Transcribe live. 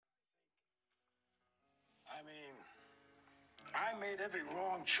I made every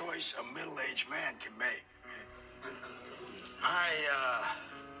wrong choice a middle-aged man can make. I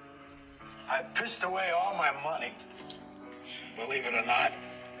pissed away all my money, believe it or not.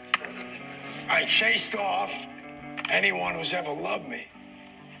 I chased off anyone who's ever loved me.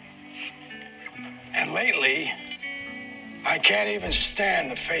 And lately, I can't even stand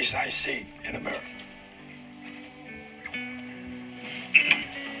the face I see in the mirror.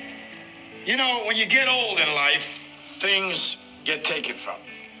 You know, when you get old in life, things get taken from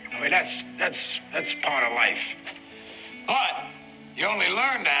you. I mean, that's part of life. But you only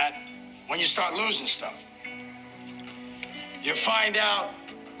learn that when you start losing stuff. You find out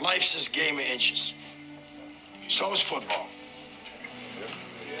life's this game of inches. So is football.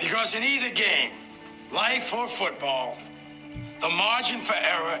 Because in either game, life or football, the margin for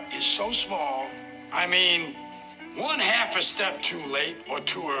error is so small. I mean, one half a step too late or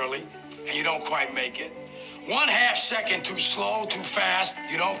too early, and you don't quite make it. 1/2 second too slow, too fast,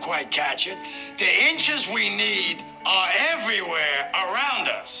 you don't quite catch it. The inches we need are everywhere around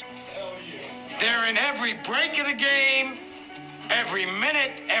us. They're in every break of the game, every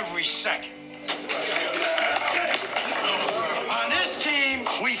minute, every second. On this team,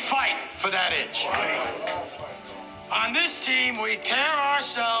 we fight for that inch. On this team, we tear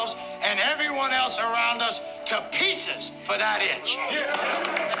ourselves and everyone else around us to pieces for that inch. We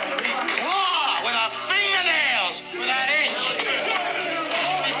claw with our fingernails for that inch.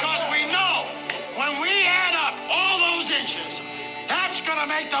 Because we know when we add up all those inches, that's gonna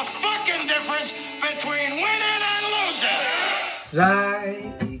make the fucking difference between winning and losing.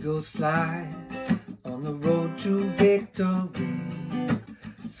 Fly, eagles fly, on the road to victory.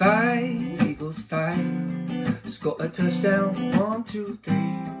 Fight, eagles fight, score a touchdown, 1, 2,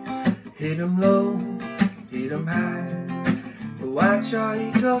 3. Hit 'em low, hit 'em high, watch our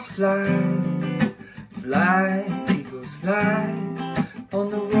eagles fly. Fly, eagles fly, on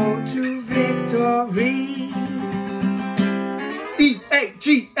the road to victory.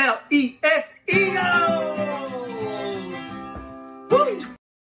 E-A-G-L-E-S, Eagles! Woo!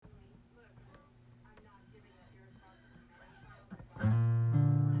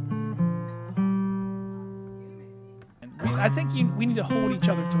 I think we need to hold each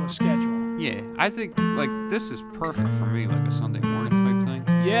other to a schedule. Yeah, I think, like, this is perfect for me, like a Sunday morning type thing.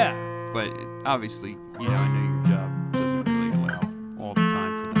 Yeah. But obviously, you know, I know your job doesn't really allow all the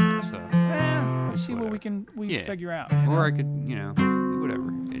time for that, so. Let's see what we figure out. Or I could, you know,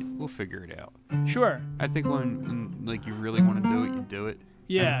 whatever. We'll figure it out. Sure. I think when like, you really want to do it, you do it.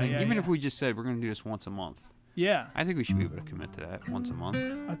 Yeah, Even if we just said we're going to do this once a month. Yeah. I think we should be able to commit to that once a month.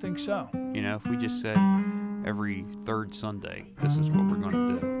 I think so. You know, if we just said every third Sunday, this is what we're going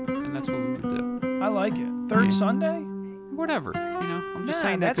to do. And that's what we would do. I like it. Third Sunday? Whatever. You know, I'm just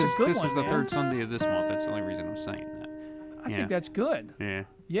saying that because this is the third Sunday of this month. That's the only reason I'm saying that. I think that's good. Yeah.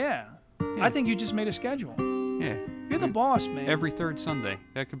 Yeah. I think you just made a schedule. Yeah. You're the boss, man. Every third Sunday.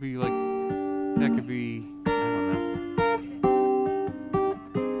 That could be like, I don't know.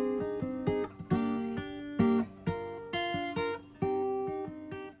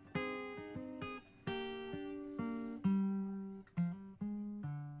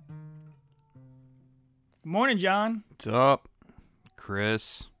 Good morning, John. What's up,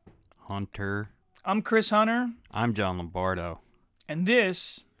 Chris Hunter? I'm Chris Hunter. I'm John Lombardo. And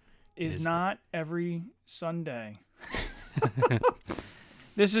this is not every Sunday.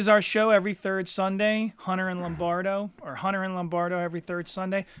 This is our show every third Sunday, Hunter and Lombardo, or Hunter and Lombardo every third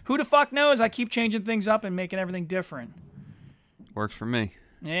Sunday. Who the fuck knows? I keep changing things up and making everything different. Works for me.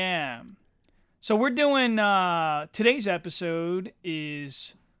 Yeah. So we're doing, today's episode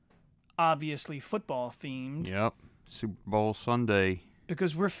is obviously football themed. Yep. Super Bowl Sunday.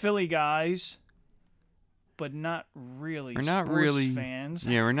 Because we're Philly guys, but not really sports fans.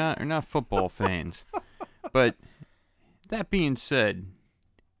 Yeah, we're not football fans. But that being said,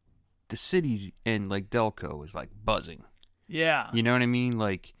 the cities and like Delco is like buzzing. Yeah. You know what I mean?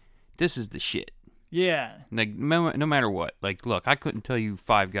 Like, this is the shit. Yeah. Like, no matter what. Like, look, I couldn't tell you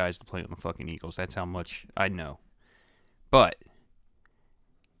 5 guys to play on the fucking Eagles. That's how much I know. But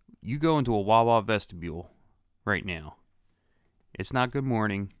you go into a Wawa vestibule right now. It's not good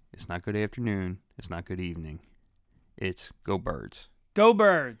morning. It's not good afternoon. It's not good evening. It's go Birds. Go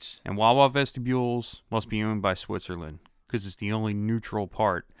Birds. And Wawa vestibules must be owned by Switzerland because it's the only neutral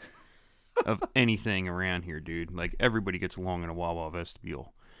part of anything around here, dude. Like, everybody gets along in a Wawa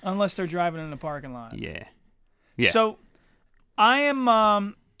vestibule. Unless they're driving in the parking lot. Yeah. So, I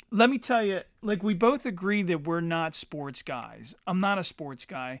am, let me tell you, like, we both agree that we're not sports guys. I'm not a sports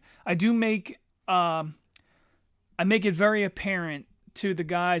guy. I do make, I make it very apparent to the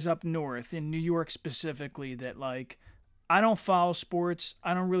guys up north, in New York specifically, that, like, I don't follow sports.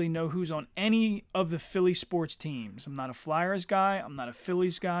 I don't really know who's on any of the Philly sports teams. I'm not a Flyers guy. I'm not a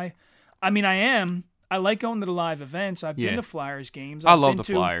Phillies guy. I mean, I am. I like going to the live events. I've been to Flyers games. I love the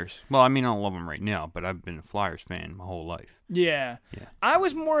Flyers. Well, I mean, I don't love them right now, but I've been a Flyers fan my whole life. Yeah. I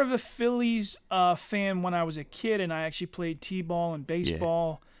was more of a Phillies fan when I was a kid, and I actually played t-ball and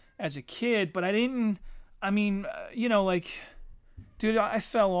baseball as a kid, but I didn't, dude, I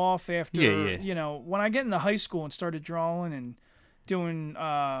fell off after, when I get into high school and started drawing and doing,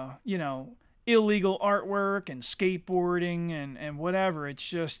 illegal artwork and skateboarding and whatever, it's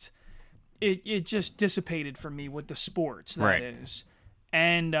just... It just dissipated for me with the sports, that is.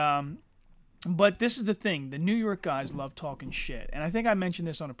 And, but this is the thing. The New York guys love talking shit. And I think I mentioned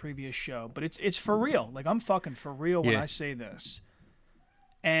this on a previous show, but it's for real. Like, I'm fucking for real when I say this.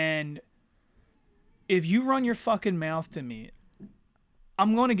 And if you run your fucking mouth to me,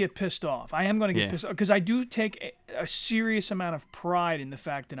 I'm going to get pissed off. I am going to get pissed off because I do take a serious amount of pride in the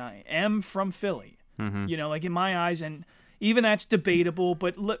fact that I am from Philly. Mm-hmm. Like in my eyes, and... Even that's debatable,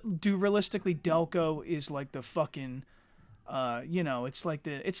 but realistically, Delco is like the fucking, it's like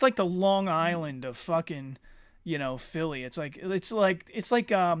the Long Island of fucking, Philly. It's like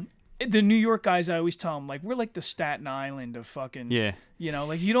the New York guys. I always tell them like we're like the Staten Island of fucking, like you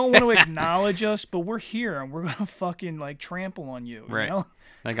don't want to acknowledge us, but we're here and we're gonna fucking like trample on you. Right. You know?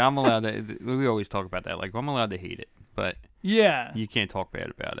 Like I'm allowed to. We always talk about that. Like I'm allowed to hate it, but you can't talk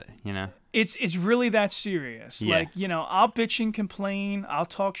bad about it. It's really that serious. Yeah. Like, I'll bitch and complain. I'll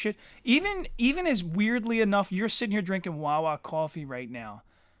talk shit. Even as weirdly enough, you're sitting here drinking Wawa coffee right now.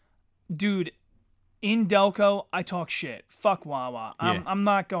 Dude, in Delco, I talk shit. Fuck Wawa. I'm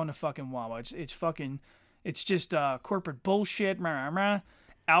not going to fucking Wawa. It's just corporate bullshit.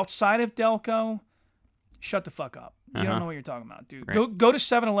 Outside of Delco, shut the fuck up. You don't know what you're talking about, dude. Right. Go to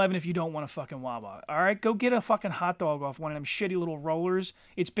 7-Eleven if you don't want a fucking Wawa. All right? Go get a fucking hot dog off one of them shitty little rollers.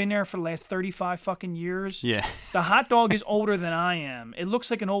 It's been there for the last 35 fucking years. Yeah. The hot dog is older than I am. It looks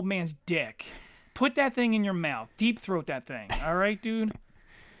like an old man's dick. Put that thing in your mouth. Deep throat that thing. All right, dude?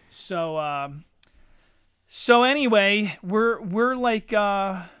 So anyway, we're like,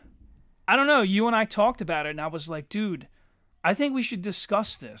 I don't know. You and I talked about it, and I was like, dude, I think we should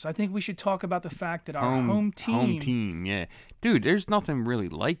discuss this. I think we should talk about the fact that our home team, yeah, dude. There's nothing really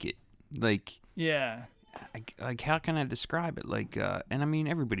like it. Like, yeah, like how can I describe it? Like, and I mean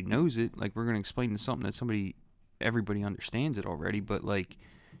everybody knows it. Like we're gonna explain to something that everybody understands it already. But like,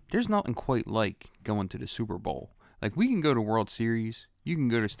 there's nothing quite like going to the Super Bowl. Like we can go to World Series. You can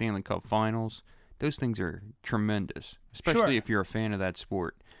go to Stanley Cup Finals. Those things are tremendous, especially if you're a fan of that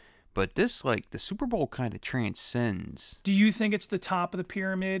sport. But this, like, the Super Bowl kind of transcends. Do you think it's the top of the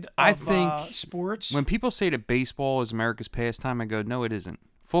pyramid of I think sports? When people say that baseball is America's pastime, I go, no, it isn't.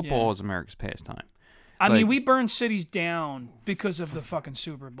 Football is America's pastime. I mean, we burn cities down because of the fucking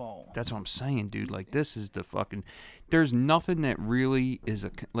Super Bowl. That's what I'm saying, dude. Like, this is the fucking... There's nothing that really is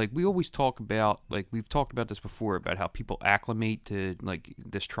a... Like, we always talk about... Like, we've talked about this before, about how people acclimate to, like,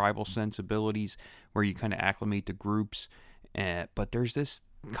 this tribal sensibilities where you kind of acclimate to groups. But there's this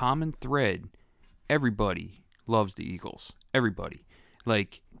common thread. Everybody loves the Eagles. Everybody.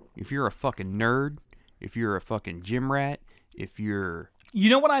 Like, if you're a fucking nerd, if you're a fucking gym rat, if you're...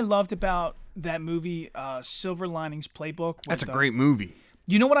 You know what I loved about that movie, Silver Linings Playbook? That's a great movie.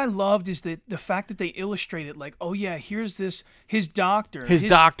 You know what I loved is that the fact that they illustrated, like, oh yeah, here's this, his doctor. His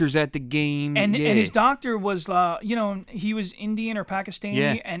doctor's at the game. And his doctor was, he was Indian or Pakistani.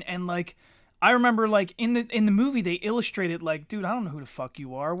 Yeah. And like... I remember, like, in the movie, they illustrated, like, dude, I don't know who the fuck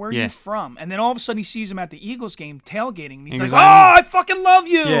you are. Where are you from? And then all of a sudden, he sees him at the Eagles game tailgating. And he's like, I fucking love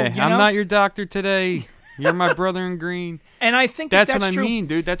you! Yeah, you I'm know? not your doctor today. You're my brother in green. And I think that's what I mean,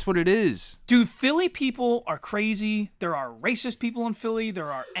 dude. That's what it is. Dude, Philly people are crazy. There are racist people in Philly.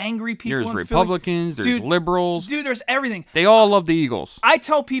 There are angry people in Philly. There's Republicans. There's liberals. Dude, there's everything. They all love the Eagles. I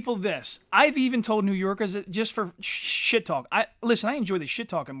tell people this. I've even told New Yorkers that just for shit talk. I enjoy the shit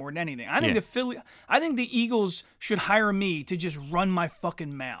talking more than anything. I think the Eagles should hire me to just run my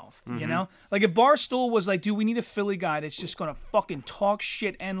fucking mouth. Mm-hmm. You know? Like if Barstool was like, dude, we need a Philly guy that's just gonna fucking talk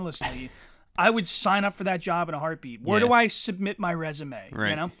shit endlessly. I would sign up for that job in a heartbeat. Where do I submit my resume?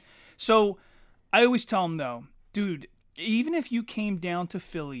 Right. You know? So I always tell them, though, dude, even if you came down to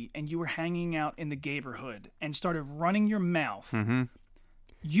Philly and you were hanging out in the neighborhood and started running your mouth,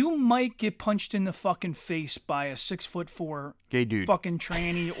 you might get punched in the fucking face by a 6'4" gay dude, fucking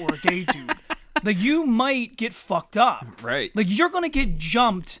tranny or a gay dude. Like, you might get fucked up. Right. Like, you're going to get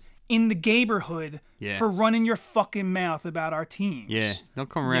jumped in the neighborhood Yeah. for running your fucking mouth about our teams. Yeah, don't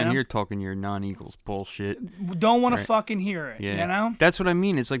come around know? here talking your non-Eagles bullshit. Don't want Right. to fucking hear it, Yeah, you know? that's what I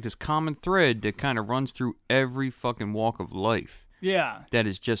mean. It's like this common thread that kind of runs through every fucking walk of life. Yeah. That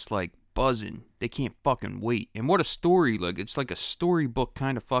is just like buzzing. They can't fucking wait. And what a story! Like it's like a storybook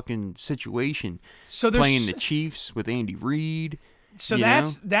kind of fucking situation. So there's Playing the Chiefs with Andy Reid. So you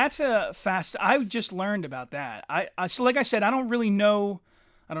that's a fast. I just learned about that. So like I said, I don't really know.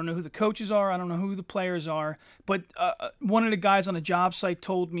 I don't know who the coaches are. I don't know who the players are. But one of the guys on the job site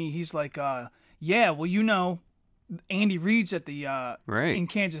told me, he's like, yeah, well, you know, Andy Reid's at the Right. in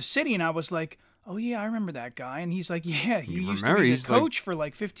Kansas City, and I was like, oh yeah, I remember that guy. And he's like, yeah, he You used to remember, be he's the like- coach for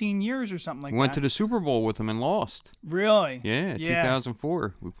like 15 years or something like Went that. to the Super Bowl with them and lost. Really? Yeah,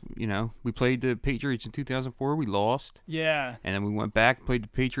 2004. We played the Patriots in 2004. We lost. Yeah. And then we went back, played the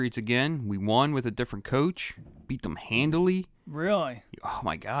Patriots again. We won with a different coach. Beat them handily. Really? Oh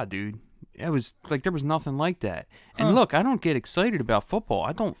my God, dude. It was like there was nothing like that. And look, I don't get excited about football.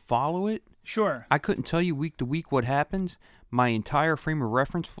 I don't follow it. Sure. I couldn't tell you week to week what happens. My entire frame of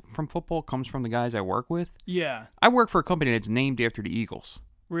reference from football comes from the guys I work with. Yeah. I work for a company that's named after the Eagles.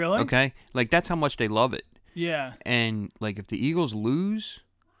 Really? Okay? Like that's how much they love it. Yeah. And like if the Eagles lose,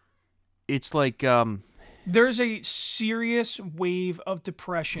 it's like There's a serious wave of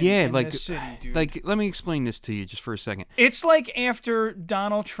depression yeah, in like this city, dude. like let me explain this to you just for a second. It's like after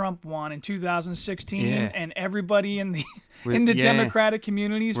Donald Trump won in 2016, Yeah. and everybody in the Yeah. Democratic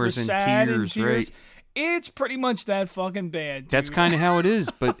communities were Was in sad and tears, tears. right. It's pretty much that fucking bad, dude. That's kind of how it is,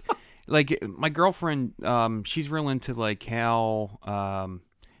 but like my girlfriend, she's real into like how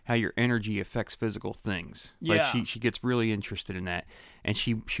your energy affects physical things. Like Yeah. she gets really interested in that, and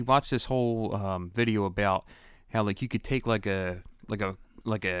she watched this whole video about how like you could take like a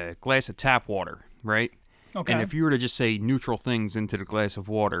glass of tap water, right? Okay. And if you were to just say neutral things into the glass of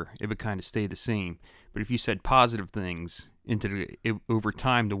water, it would kind of stay the same. But if you said positive things over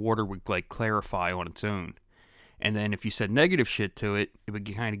time, the water would like clarify on its own. And then if you said negative shit to it, it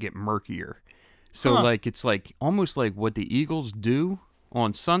would kind of get murkier. So like it's like almost like what the Eagles do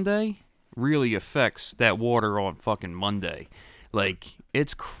on Sunday really affects that water on fucking Monday. Like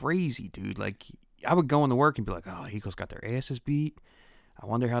it's crazy, dude. Like I would go into work and be like, "Oh, the Eagles got their asses beat. I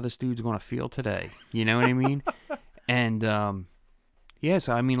wonder how this dude's going to feel today." You know what I mean? And yeah,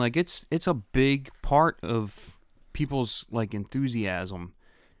 so I mean like it's a big part of people's like enthusiasm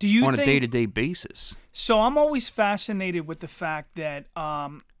Do you on think, a day-to-day basis. So I'm always fascinated with the fact that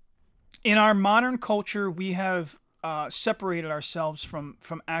in our modern culture, we have separated ourselves from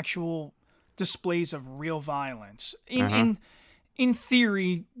actual displays of real violence. In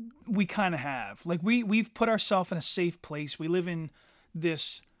theory, we kind of have. Like we've put ourselves in a safe place. We live in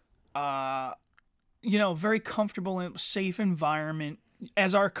this, very comfortable and safe environment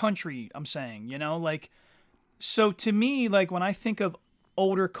as our country. I'm saying, like, so to me, like when I think of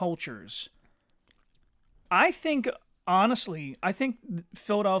older cultures, I think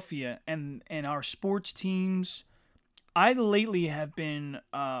Philadelphia and our sports teams, I lately have been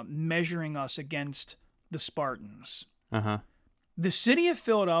measuring us against the Spartans. Uh-huh. The city of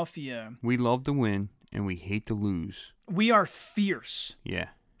Philadelphia, We love to win and we hate to lose. we are fierce. Yeah.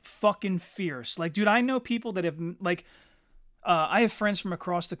 Fucking fierce. Like, dude, I know people that have, like, I have friends from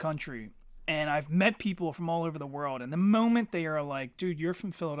across the country, and I've met people from all over the world, and the moment they are like, dude, you're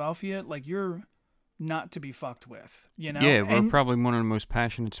from Philadelphia, like, you're not to be fucked with, you know? Yeah, we're And- probably one of the most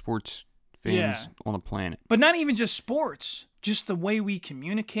passionate sports fans Yeah. on the planet. But not even just sports, just the way we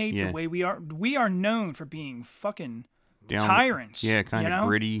communicate, Yeah. the way we are known for being fucking Down- tyrants. Yeah, kind you of know?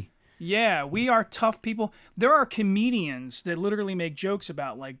 gritty. Yeah, we are tough people. There are comedians that literally make jokes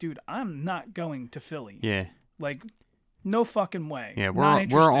about, like, dude, I'm not going to Philly. Yeah. Like, no fucking way. Yeah, Not we're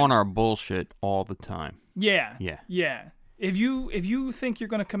interested. on our bullshit all the time. Yeah. Yeah. Yeah. If you think you're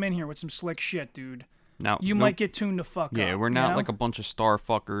gonna come in here with some slick shit, dude, Now you might get tuned the fuck up. Yeah, we're you not know? like a bunch of star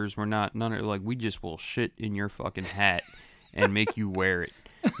fuckers. We're not none of like we just will shit in your fucking hat and make you wear it.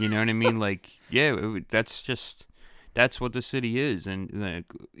 You know what I mean? Like, yeah, that's what the city is. And like,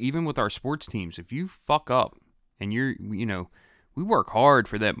 even with our sports teams, if you fuck up and we work hard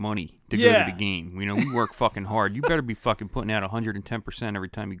for that money to go Yeah. to the game. We work fucking hard. You better be fucking putting out 110% every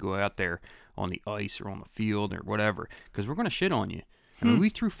time you go out there on the ice or on the field or whatever, because we're gonna shit on you. I mean, we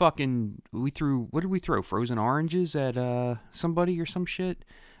threw what did we throw? Frozen oranges at somebody or some shit.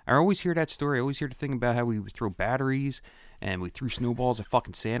 I always hear that story. I always hear the thing about how we would throw batteries and we threw snowballs at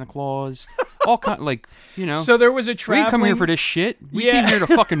fucking Santa Claus. All kind So there was a we traveling. didn't come here for this shit. We Yeah. came here to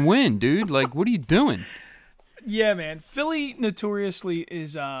fucking win, dude. Like, what are you doing? Yeah, man. Philly notoriously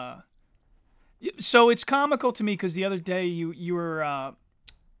is so it's comical to me because the other day you were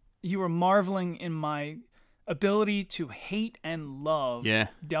you were marveling in my ability to hate and love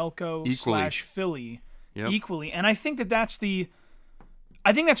Delco Equally. / Philly Yep. equally. And I think that's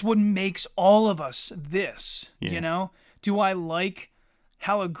what makes all of us this, Yeah. you know? Do I like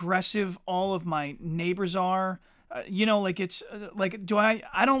how aggressive all of my neighbors are? You know, like it's like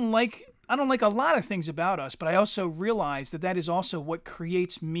I don't like a lot of things about us, but I also realize that is also what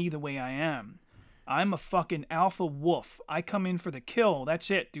creates me the way I am. I'm a fucking alpha wolf. I come in for the kill.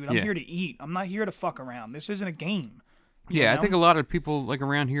 That's it, dude. I'm here to eat. I'm not here to fuck around. This isn't a game. You know? I think a lot of people like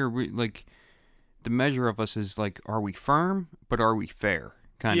around here, like the measure of us is like, are we firm, but are we fair,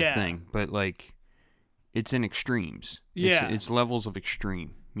 kind of thing. But like, it's in extremes. Yeah, it's levels of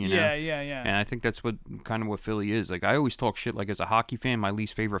extreme. You know? Yeah. And I think that's what Philly is. Like, I always talk shit. Like, as a hockey fan, my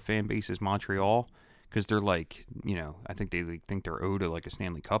least favorite fan base is Montreal, because they're like, you know, I think they think they're owed like a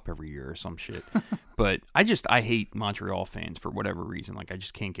Stanley Cup every year or some shit. But I hate Montreal fans for whatever reason. Like, I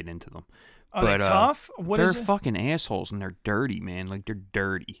just can't get into them. Are they tough? What they're is it? fucking assholes, and they're dirty, man. Like, they're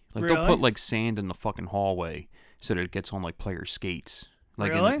dirty. Like, Really? they'll put like sand in the fucking hallway so that it gets on like players' skates.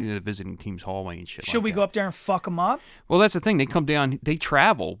 Like Really? in the visiting team's hallway and shit. Should we go up there and fuck them up? Well, that's the thing. They come down. They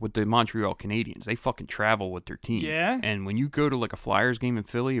travel with the Montreal Canadiens. They fucking travel with their team. Yeah. And when you go to like a Flyers game in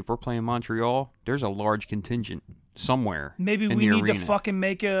Philly, if we're playing Montreal, there's a large contingent somewhere. Maybe in we the need to arena. fucking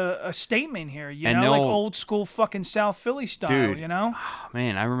make a statement here. You And know, like they'll- old school fucking South Philly style. Dude. You know.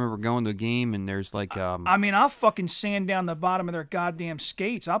 Man, I remember going to a game and there's like I mean, I'll fucking sand down the bottom of their goddamn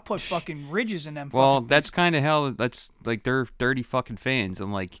skates. I'll put fucking ridges in them. well, fucking that's kind of how that's like they're dirty fucking fans,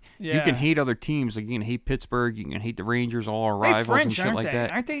 and like you Yeah. can hate other teams, like you can hate Pittsburgh, you can hate the Rangers, all our They rivals French, and shit aren't like they?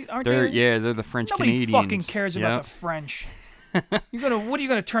 that. Aren't they? Aren't They're they? yeah, they're the French Nobody Canadians. fucking cares about Yep. the French. What are you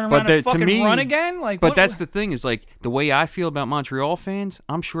gonna turn But around and to fucking me- run again? Like, But what, that's the thing is like the way I feel about Montreal fans,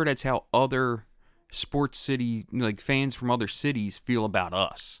 I'm sure that's how other sports city like fans from other cities feel about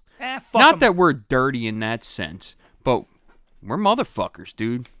us. fuck Not 'em. that we're dirty in that sense, but we're motherfuckers,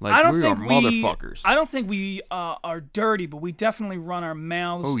 dude. Like I don't we think are motherfuckers. I don't think we are dirty, but we definitely run our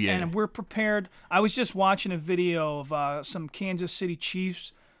mouths. Oh, yeah. And we're prepared. I was just watching a video of some Kansas City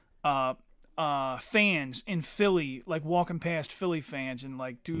Chiefs fans in Philly, like walking past Philly fans, and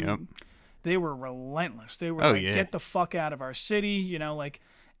like, dude, Yep. they were relentless. They were Oh, like, yeah. get the fuck out of our city, you know, like,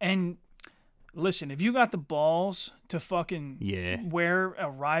 and listen, if you got the balls to fucking Yeah. wear a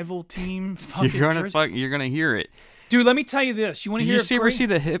rival team fucking jersey, You're gonna hear it. dude, let me tell you this. You want to Did hear you a ever great- see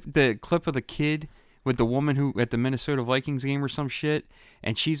the clip of the kid with the woman who at the Minnesota Vikings game or some shit,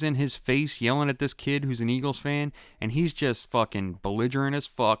 and she's in his face yelling at this kid who's an Eagles fan, and he's just fucking belligerent as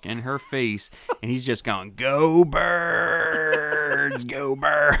fuck in her face, and he's just going, "Go Birds, go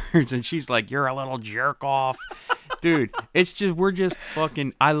Birds," and she's like, "You're a little jerk off." Dude, it's just we're just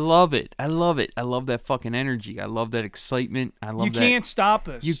fucking. I love it. I love it. I love that fucking energy. I love that excitement. I love You that. can't stop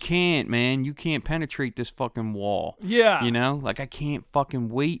us. You can't, man. You can't penetrate this fucking wall. Yeah. You know? Like, I can't fucking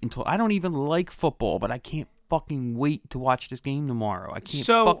wait until... I don't even like football, but I can't fucking wait to watch this game tomorrow. I can't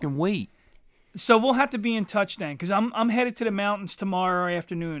fucking wait. So we'll have to be in touch then, because I'm headed to the mountains tomorrow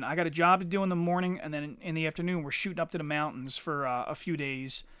afternoon. I got a job to do in the morning, and then in the afternoon we're shooting up to the mountains for a few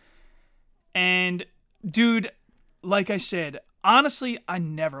days. And, dude, like I said, honestly, I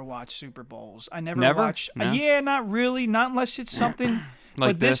never watch Super Bowls. I never watch... No? Yeah, not really. Not unless it's something...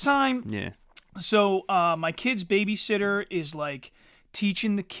 Like but this time... Yeah. So my kid's babysitter is like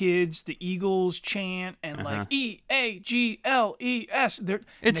teaching the kids the Eagles chant and like EAGLES.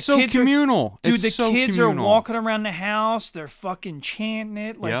 It's so communal. Dude, It's the so kids communal. are walking around the house. They're fucking chanting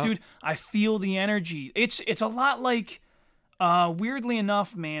it. Like, Yeah. dude, I feel the energy. It's a lot like, weirdly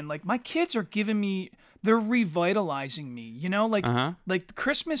enough, man. Like my kids are giving me. They're revitalizing me. You know, like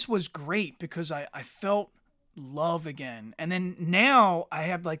Christmas was great because I felt love again, and then now I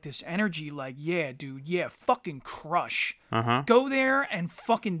have like this energy. Like, yeah, dude, yeah, fucking crush. Go there and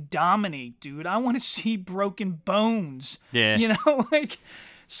fucking dominate, dude. I want to see broken bones. Yeah. You know, like,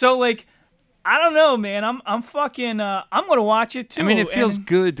 so like, I don't know, man. I'm fucking. I'm gonna watch it too. I mean, it feels and-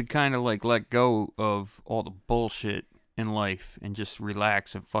 good to kind of like let go of all the bullshit in life and just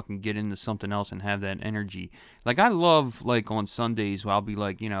relax and fucking get into something else and have that energy. Like, I love, like, on Sundays where I'll be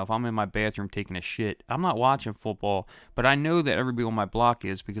like, you know, if I'm in my bathroom taking a shit, I'm not watching football, but I know that everybody on my block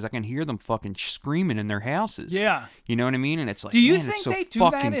is because I can hear them fucking screaming in their houses. Yeah. You know what I mean? And it's like, Do you man, think it's so they do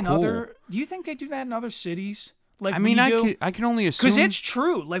that fucking in cool. other? Do you think they do that in other cities? Like, I mean, we I do? can only assume. Because it's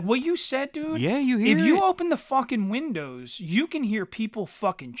true. Like what you said, dude. Yeah, you hear If you it. open the fucking windows, you can hear people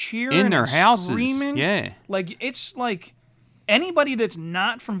fucking cheering in their and houses. screaming. Yeah. Like, it's like anybody that's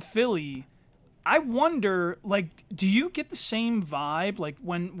not from Philly, I wonder, like, do you get the same vibe? Like,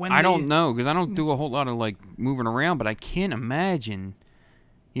 when I don't know because I don't do a whole lot of like moving around, but I can't imagine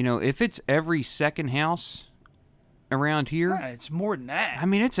You know, if it's every second house around here, Yeah, it's more than that. I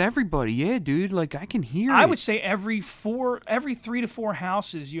mean, it's everybody. Yeah, dude. Like, I can hear I it. would say every 3 to 4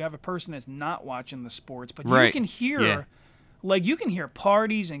 houses, you have a person that's not watching the sports, but you Right. can hear, Yeah. like, you can hear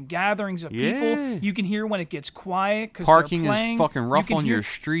parties and gatherings of Yeah. people. You can hear when it gets quiet because they're Parking playing. is fucking You rough can on hear- your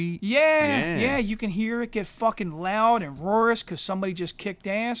street. Yeah, you can hear it get fucking loud and roarish because somebody just kicked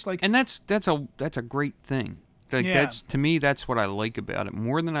ass. Like, And that's a great thing. Like, Yeah. that's, to me, that's what I like about it.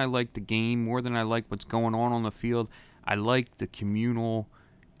 More than I like the game, more than I like what's going on the field, I like the communal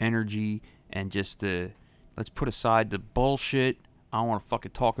energy and just the, let's put aside the bullshit. I don't want to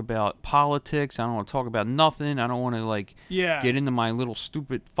fucking talk about politics. I don't want to talk about nothing. I don't want to, like, Yeah. get into my little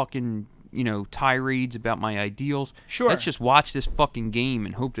stupid fucking, tirades about my ideals. Sure. Let's just watch this fucking game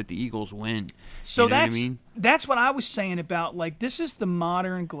and hope that the Eagles win. So You know what I that's mean? that's what I was saying about, like, this is the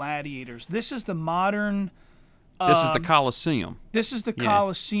modern gladiators. This is the modern. This is the Coliseum. This is the Yeah.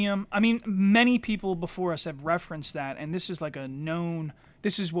 Coliseum. I mean, many people before us have referenced that, and this is like a known.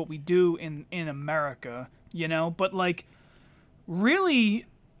 This is what we do in America, But like, really,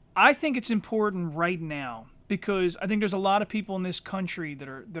 I think it's important right now because I think there's a lot of people in this country that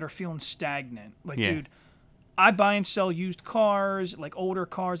are feeling stagnant. Like, Yeah. dude, I buy and sell used cars, like older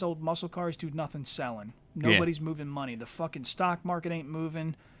cars, old muscle cars. Dude, nothing's selling. Nobody's moving money. The fucking stock market ain't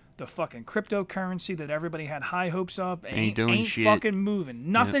moving. The fucking cryptocurrency that everybody had high hopes of Ain't doing shit. fucking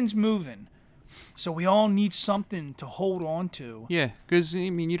moving. Nothing's moving. So we all need something to hold on to. Yeah, because, I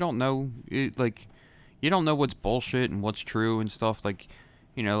mean, you don't know, you don't know what's bullshit and what's true and stuff. Like,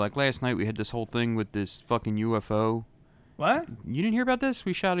 like last night we had this whole thing with this fucking UFO. What? You didn't hear about this?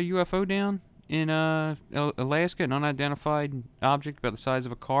 We shot a UFO down in Alaska, an unidentified object about the size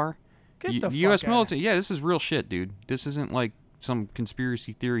of a car. Get the fuck U.S. outta military. Yeah, this is real shit, dude. This isn't like some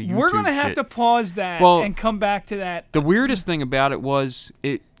conspiracy theory YouTube We're gonna have shit. to pause that Well, and come back to that. The weirdest thing about it was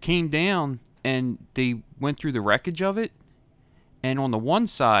it came down and they went through the wreckage of it, and on the one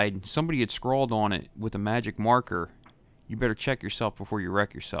side, somebody had scrawled on it with a magic marker, "You better check yourself before you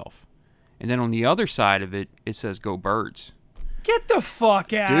wreck yourself." And then on the other side of it, it says, "Go Birds." Get the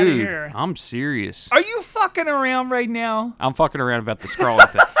fuck out of Dude, here. I'm serious. Are you fucking around right now? I'm fucking around about the scrawling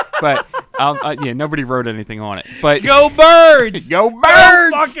thing. But, nobody wrote anything on it. But Go Birds! Go Go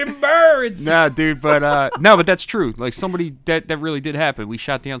Birds! fucking Birds! Nah, dude, but but that's true. Like, somebody that really did happen. We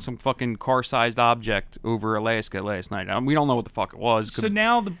shot down some fucking car-sized object over Alaska last night. We don't know what the fuck it was. So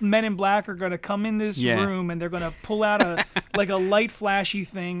now the men in black are going to come in this Yeah. room and they're going to pull out a like a light flashy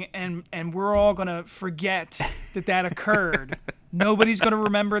thing and we're all going to forget that occurred. Nobody's going to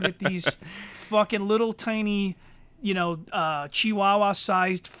remember that these fucking little tiny,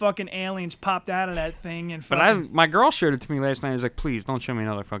 Chihuahua-sized fucking aliens popped out of that thing and fucking... But my girl showed it to me last night. I was like, please don't show me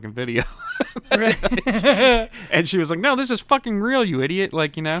another fucking video. And she was like, no, this is fucking real, you idiot.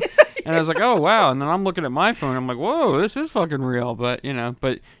 Like, And I was like, oh, wow. And then I'm looking at my phone. I'm like, whoa, this is fucking real. But,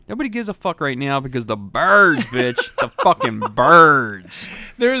 but nobody gives a fuck right now because the birds, bitch. The fucking birds.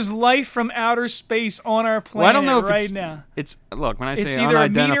 There's life from outer space on our planet Well, I don't know if right now. It's look, when I It's say either a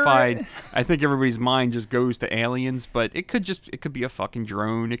unidentified, meteorite- I think everybody's mind just goes to aliens, but it could be a fucking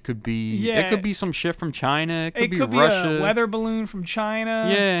drone. It could be Yeah. it could be some shit from China. It could It could be be Russia. a weather balloon from China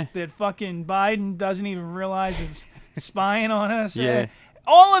Yeah. that fucking Biden doesn't even realize is spying on us. Yeah.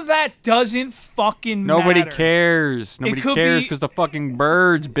 All of that doesn't fucking Nobody matter. cares. Nobody could cares be- because the fucking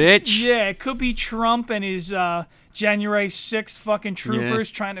birds, bitch. Yeah, it could be Trump and his January 6th fucking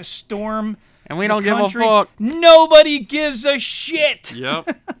troopers trying to storm And we the don't give a country. fuck. Nobody gives a shit.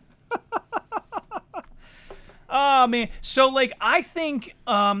 Yep. Oh, man. So, like, I think,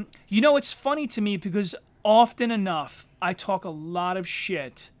 it's funny to me because often enough, I talk a lot of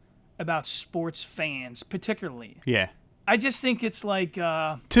shit about sports fans, particularly. Yeah. I just think it's like,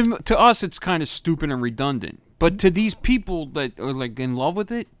 To us, it's kind of stupid and redundant. But to these people that are, like, in love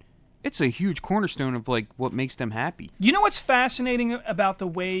with it, it's a huge cornerstone of, like, what makes them happy. you know what's fascinating about the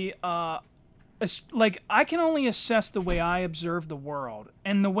way, I can only assess the way I observe the world.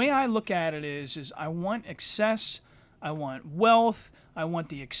 And the way I look at it is I want excess, I want wealth, I want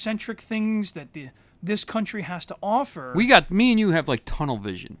the eccentric things that this country has to offer. Me and you have, like, tunnel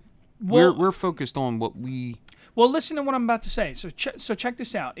vision. Well- We're focused on what we... Well, listen to what I'm about to say. So check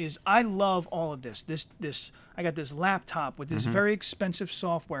this out. I love all of this. I got this laptop with this very expensive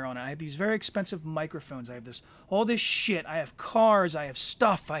software on it. I have these very expensive microphones. I have all this shit. I have cars. I have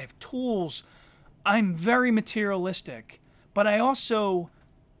stuff. I have tools. I'm very materialistic, but I also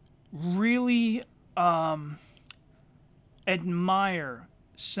really admire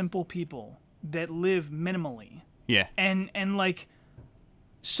simple people that live minimally. Yeah. And like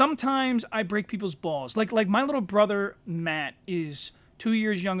sometimes I break people's balls. Like my little brother Matt is 2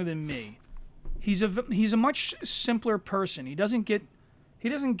 years younger than me. He's a much simpler person. He doesn't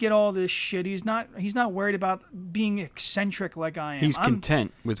get all this shit. He's not worried about being eccentric like I am. He's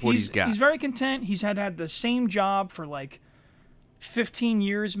content with what he's got. He's very content. He's had the same job for like 15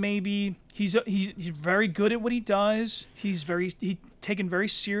 years maybe. He's very good at what he does. He's taken very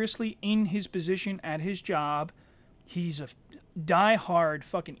seriously in his position at his job. He's a die-hard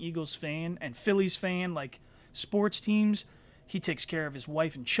fucking Eagles fan and Phillies fan, like sports teams. He takes care of his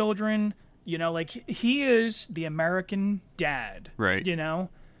wife and children. You know, like he is the American dad. Right. You know?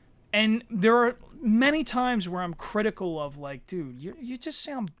 And there are many times where I'm critical of like, dude, you just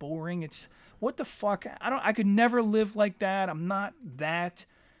sound boring. It's what the fuck? I could never live like that. I'm not that.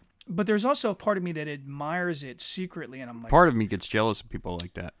 But there's also a part of me that admires it secretly, and I'm like, part of me gets jealous of people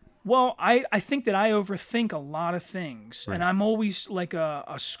like that. Well, I think that I overthink a lot of things, Right. and I'm always like a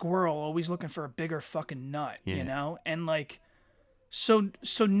squirrel, always looking for a bigger fucking nut, Yeah. you know? And like, so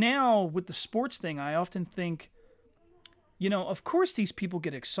now with the sports thing, I often think, you know, of course these people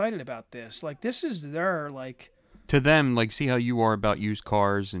get excited about this. Like, this is their, like... To them, like, see how you are about used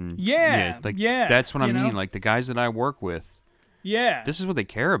cars and... Yeah, like, yeah, that's what I you mean. know? Like, the guys that I work with, Yeah. this is what they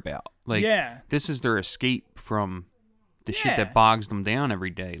care about. Like, Yeah. this is their escape from the shit Yeah. that bogs them down every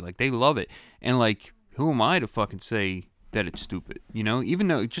day. Like, they love it. And, like, who am I to fucking say that it's stupid? You know? Even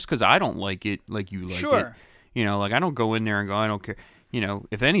though, just because I don't like it, like you like it. Sure. You know, like, I don't go in there and go, I don't care. You know,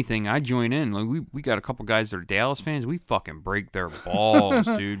 if anything, I join in. Like, we got a couple guys that are Dallas fans. We fucking break their balls,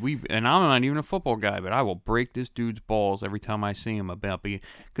 dude. And I'm not even a football guy, but I will break this dude's balls every time I see him about being...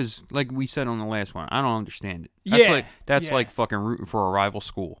 Because, like we said on the last one, I don't understand it. That's Yeah. like fucking rooting for a rival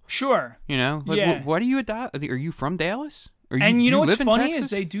school. Sure. You know? Like, Yeah. what are you... Are you from Dallas? And you know what's live in funny Texas? is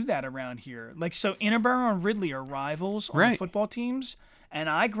they do that around here. Like, so Interboro and Ridley are rivals on the Right. football teams. And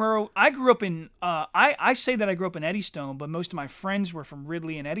I grew up in, I say that I grew up in Eddystone, but most of my friends were from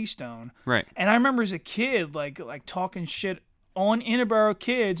Ridley and Eddystone. Right. And I remember as a kid, like talking shit on Interboro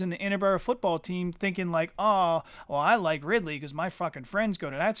kids and the Interboro football team, thinking like, oh, well, I like Ridley because my fucking friends go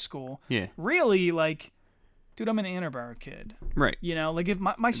to that school. Yeah. Really, like, dude, I'm an Interboro kid. Right. You know, like if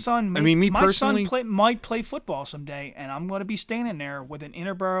my son, me my personally- son might play football someday, and I'm going to be standing there with an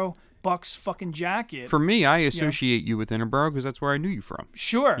Interboro Bucks fucking jacket. For me, I associate you with Interboro because that's where I knew you from.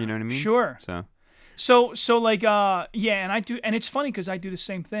 Sure. You know what I mean? Sure. So like, yeah, and I do, and it's funny because I do the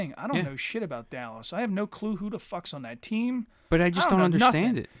same thing. I don't Yeah. know shit about Dallas. I have no clue who the fuck's on that team. But I just don't know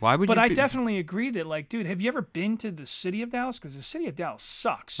understand nothing. it. Why would But you... I definitely agree that, like, dude, have you ever been to the city of Dallas? Because the city of Dallas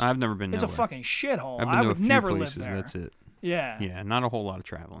sucks. I've never been It's nowhere. a fucking shithole. I've been I to would a few never places, live there. that's it. Yeah. Yeah, not a whole lot of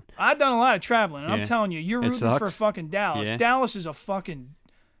traveling. I've done a lot of traveling, and I'm Yeah. telling you, you're It rooting for sucks. fucking Dallas. Yeah. Dallas is a fucking...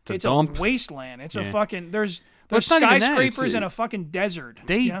 It's a dump. wasteland. It's a Yeah. fucking... There's it's not even that, skyscrapers it's in a fucking desert.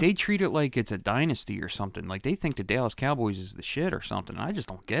 They you know? they treat it like it's a dynasty or something. Like they think the Dallas Cowboys is the shit or something. I just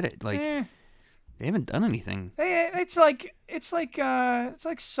don't get it. Like they haven't done anything. It's like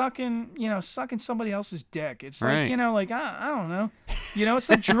sucking somebody else's dick. It's like, Right. you know, like I don't know. You know, it's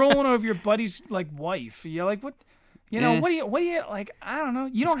like drooling over your buddy's like wife. You're like, what? You know, Eh. what do you like? I don't know.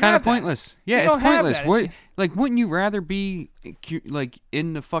 You don't It's kind have of pointless. That. Yeah, You it's don't have pointless. that. What? It's- Like, wouldn't you rather be like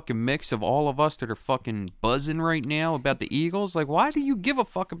in the fucking mix of all of us that are fucking buzzing right now about the Eagles? Like, why do you give a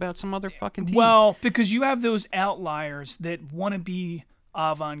fuck about some other fucking team? Well, because you have those outliers that want to be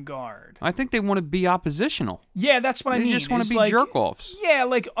avant-garde. I think they want to be oppositional. Yeah, that's what I They mean. just want It's to be like, jerk-offs. Yeah,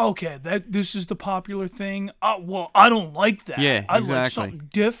 like, okay, this is the popular thing. Well, I don't like that. Yeah, I like exactly. something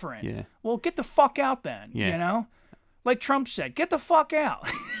different. Yeah. Well, get the fuck out then. Yeah. You know? Like Trump said, get the fuck out.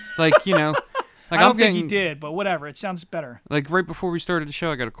 Like, you know, like I don't I'm think getting, he did, but whatever. It sounds better. Like right before we started the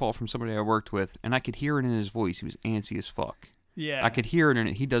show, I got a call from somebody I worked with, and I could hear it in his voice. He was antsy as fuck. Yeah. I could hear it in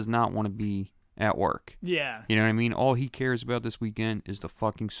it. He does not want to be at work. Yeah. You know what I mean? All he cares about this weekend is the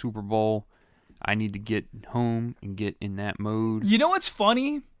fucking Super Bowl. I need to get home and get in that mode. You know what's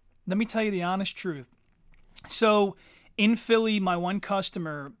funny? Let me tell you the honest truth. So, in Philly, my one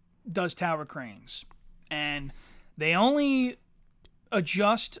customer does tower cranes, and they only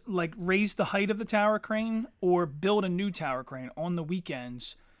adjust, like raise the height of the tower crane or build a new tower crane on the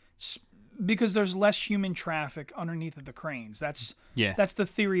weekends because there's less human traffic underneath of the cranes. That's the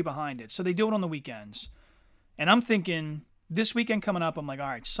theory behind it. So they do it on the weekends. And I'm thinking this weekend coming up, I'm like, all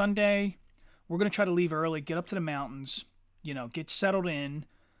right, Sunday, we're going to try to leave early, get up to the mountains, you know, get settled in.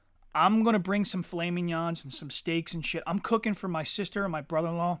 I'm going to bring some filet mignons and some steaks and shit. I'm cooking for my sister and my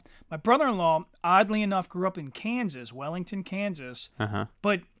brother-in-law. My brother-in-law, oddly enough, grew up in Kansas, Wellington, Kansas. Uh-huh.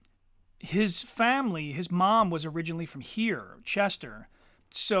 But his family, his mom was originally from here, Chester.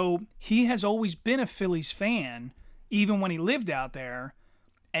 So he has always been a Phillies fan, even when he lived out there.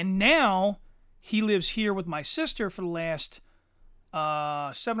 And now he lives here with my sister for the last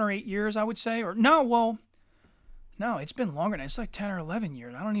 7 or 8 years, I would say. Or no, it's been longer than that. It's like 10 or 11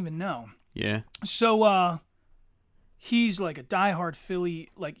 years. I don't even know. Yeah. So he's like a diehard Philly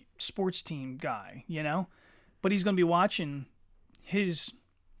like sports team guy, you know? But he's going to be watching his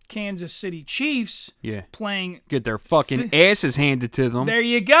Kansas City Chiefs playing. Get their fucking asses handed to them. There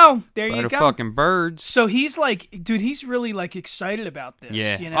you go. There by you the go. fucking birds. So he's like, dude, he's really like excited about this.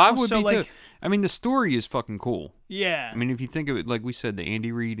 Yeah, you know? I would so, be like, too. I mean, the story is fucking cool. Yeah. I mean, if you think of it, like we said, the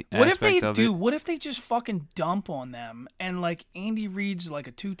Andy Reid What if aspect they of do? it. What if they just fucking dump on them and like Andy Reid's like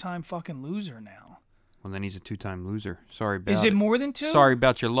a 2-time fucking loser now? Well, then he's a 2-time loser. Sorry about it. Is it more than 2? Sorry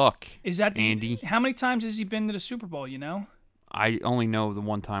about your luck. Is that Andy? How many times has he been to the Super Bowl? You know. I only know the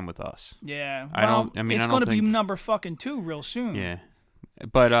one time with us. Yeah. It's going to be number fucking 2 real soon. Yeah,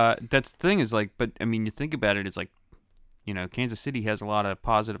 but that's the thing is like, but I mean, you think about it, it's like, you know, Kansas City has a lot of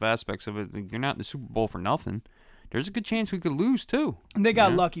positive aspects of it. You're not in the Super Bowl for nothing. There's a good chance we could lose too. And they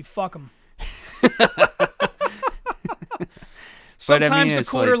got lucky. Fuck them. I Sometimes mean, the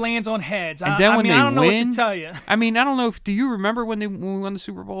quarter like, lands on heads. And then when they I don't know win, what to tell you. I mean, I don't know if do you remember when we won the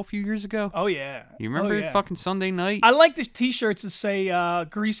Super Bowl a few years ago? Oh yeah. You remember fucking Sunday night? I like the T-shirts that say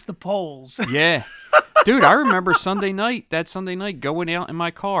 "Grease the Poles." Yeah, dude, I remember that Sunday night, going out in my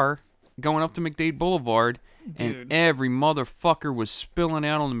car, going up to McDade Boulevard. Dude. And every motherfucker was spilling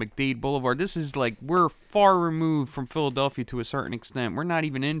out on the McDade Boulevard. This is like, we're far removed from Philadelphia to a certain extent. We're not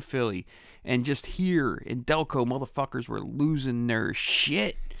even in Philly. And just here in Delco, motherfuckers were losing their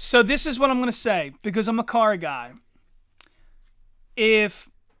shit. So this is what I'm going to say, because I'm a car guy. If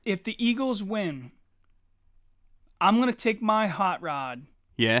the Eagles win, I'm going to take my hot rod.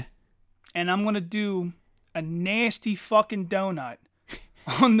 Yeah? And I'm going to do a nasty fucking donut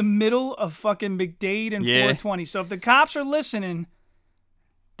on the middle of fucking McDade and 420. So if the cops are listening,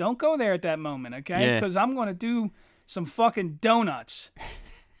 don't go there at that moment, okay? Because I'm going to do some fucking donuts.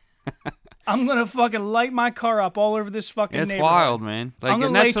 I'm going to fucking light my car up all over this fucking neighborhood. It's wild, man. Like, I'm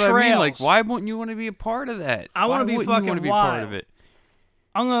going and to lay that's what trails. I mean. Like, why wouldn't you want to be a part of that? I want to be fucking you want to be wild. part of it?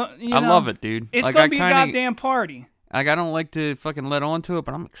 I'm gonna, I love it, dude. It's like, going to be a goddamn party. Like, I don't like to fucking let on to it,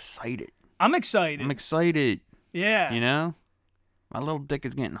 but I'm excited. I'm excited. I'm excited. Yeah. You know? My little dick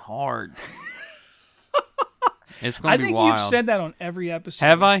is getting hard. It's going to be wild. I think you've said that on every episode.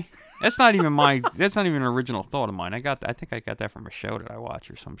 Have I? That's not even that's not even an original thought of mine. I think I got that from a show that I watch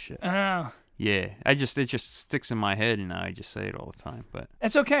or some shit. Oh. Yeah. It just sticks in my head and I just say it all the time. But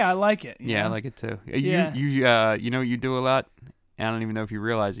it's okay. I like it. Yeah, know? I like it too. Yeah. You know what you do a lot? I don't even know if you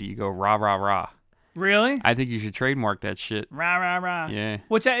realize it. You go rah rah rah. Really? I think you should trademark that shit. Rah, rah, rah. Yeah.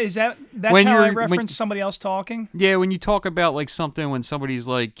 What's that? That's when how I reference somebody else talking? Yeah, when you talk about like something when somebody's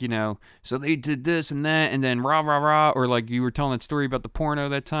like, you know, so they did this and that and then rah, rah, rah, or like you were telling that story about the porno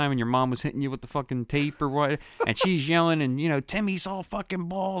that time and your mom was hitting you with the fucking tape or what, and she's yelling and, you know, Timmy saw fucking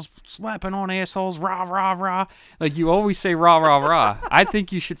balls slapping on assholes, rah, rah, rah. Like you always say rah, rah, rah. I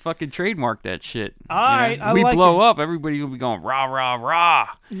think you should fucking trademark that shit. All right, I we like blow it. up, everybody will be going rah, rah, rah.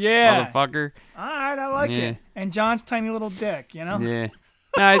 Yeah. Motherfucker. All right, I like it. And John's tiny little dick, you know? Yeah.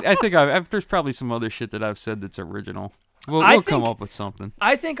 I think there's probably some other shit that I've said that's original. We'll come up with something.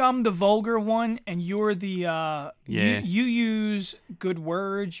 I think I'm the vulgar one, and you're the you use good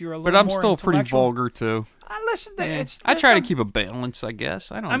words. You're a little more But I'm still pretty vulgar too. I listen to I try to keep a balance, I guess.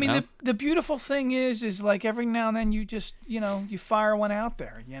 I don't know. mean, the beautiful thing is like every now and then you just you fire one out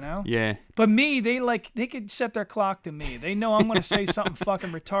there, you know. Yeah. But me, they could set their clock to me. They know I'm gonna say something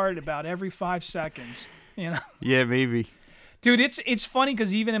fucking retarded about every 5 seconds, you know. Yeah, maybe. Dude, it's funny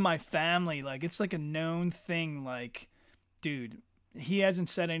because even in my family, like it's like a known thing. Like, dude, he hasn't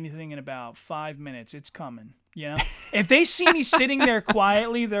said anything in about 5 minutes. It's coming. You know, if they see me sitting there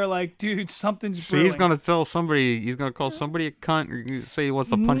quietly, they're like, "Dude, something's brewing." He's gonna tell somebody. He's gonna call somebody a cunt, or say he wants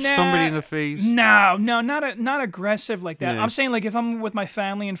to punch somebody in the face. No, not aggressive like that. Yeah. I'm saying like if I'm with my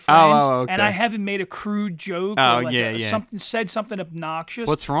family and friends, okay. and I haven't made a crude joke or like yeah. said something obnoxious.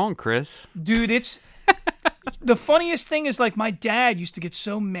 What's wrong, Chris? Dude, it's the funniest thing is like my dad used to get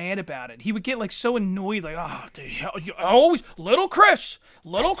so mad about it. He would get like so annoyed, like, "Oh, dude, always little Chris.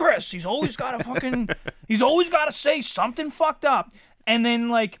 He's always got to say something fucked up." And then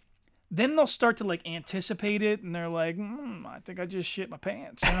then they'll start to like anticipate it, and they're like, "I think I just shit my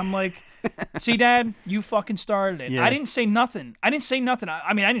pants." And I'm like, "See, Dad, you fucking started it. Yeah. I didn't say nothing. I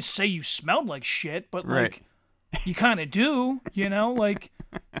mean, I didn't say you smelled like shit, but like." Right. You kind of do, you know? Like,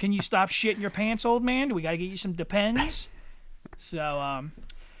 can you stop shitting your pants, old man? Do we got to get you some Depends? So,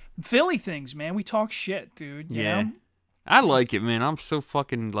 Philly things, man. We talk shit, dude. You know? I like it, man. I'm so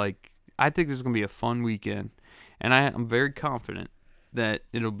fucking, like, I think this is going to be a fun weekend. And I'm very confident that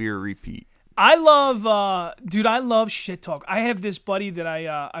it'll be a repeat. I love, dude. I love shit talk. I have this buddy that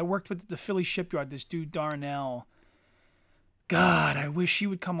I worked with at the Philly shipyard. This dude Darnell. God, I wish he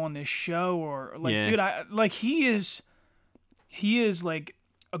would come on this show or like, dude. He is like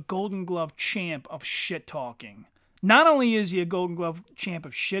a Golden Glove champ of shit talking. Not only is he a Golden Glove champ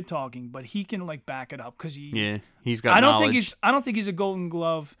of shit talking, but he can like back it up because he's got. I don't think he's a Golden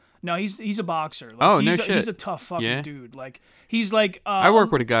Glove. No, he's a boxer. Like, no shit. He's a tough fucking dude. Like he's like. I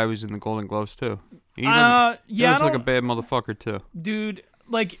work with a guy who's in the Golden Gloves too. He looks like a bad motherfucker too. Dude,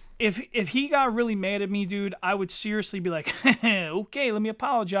 like if he got really mad at me, dude, I would seriously be like, okay, let me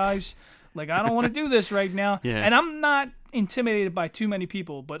apologize. Like I don't want to do this right now. Yeah. And I'm not intimidated by too many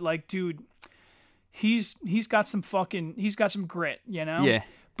people, but like, dude. He's got some grit, you know? Yeah.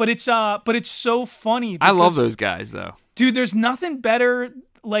 But it's so funny. I love those guys though. Dude, there's nothing better.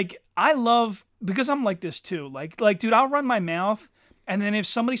 Like I love, because I'm like this too. Like dude, I'll run my mouth and then if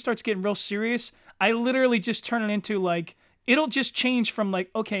somebody starts getting real serious, I literally just turn it into like, it'll just change from like,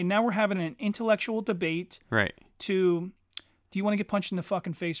 okay, now we're having an intellectual debate. Right. To, do you want to get punched in the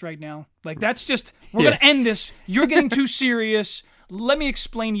fucking face right now? Like that's just, we're going to end this. You're getting too serious. Let me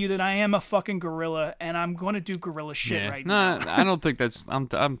explain to you that I am a fucking gorilla and I'm going to do gorilla shit right now. No, I don't think that's. I'm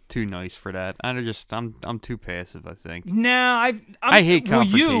too nice for that. I'm too passive. I think. No, I hate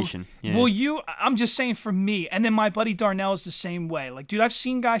confrontation. I'm just saying for me. And then my buddy Darnell is the same way. Like, dude, I've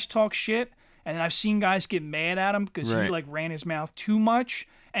seen guys talk shit and then I've seen guys get mad at him because he like ran his mouth too much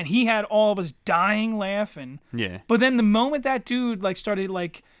and he had all of us dying laughing. Yeah. But then the moment that dude like started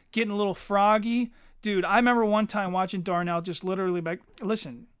like getting a little froggy. Dude, I remember one time watching Darnell just literally like,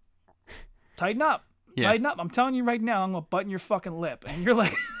 listen, tighten up. Yeah. Tighten up. I'm telling you right now, I'm going to button your fucking lip. And you're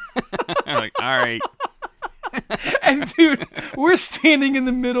like... I'm like, all right. And dude, we're standing in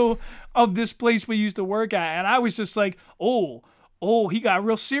the middle of this place we used to work at. And I was just like, oh, he got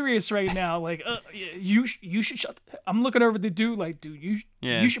real serious right now. Like, you should shut... I'm looking over at the dude like, dude,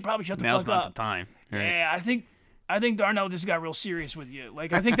 you should probably shut the fuck up. Now's not the time. Right. Yeah, I think Darnell just got real serious with you.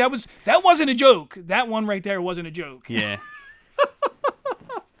 Like, I think that wasn't a joke. That one right there wasn't a joke. Yeah.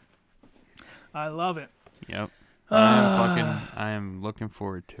 I love it. Yep. I am looking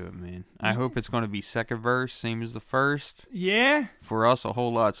forward to it, man. I hope it's going to be second verse, same as the first. Yeah. For us, a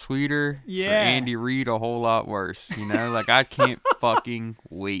whole lot sweeter. Yeah. For Andy Reid, a whole lot worse. You know, like I can't fucking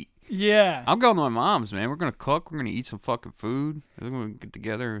wait. Yeah. I'm going to my mom's, man. We're going to cook. We're going to eat some fucking food. We're going to get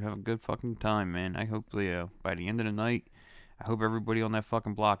together and have a good fucking time, man. I hope by the end of the night, I hope everybody on that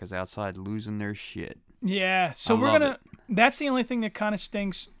fucking block is outside losing their shit. Yeah. So that's the only thing that kind of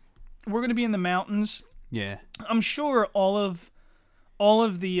stinks. We're going to be in the mountains. Yeah. I'm sure all of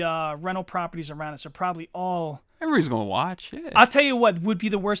the rental properties around us are probably all... Everybody's going to watch. Yeah. I'll tell you what would be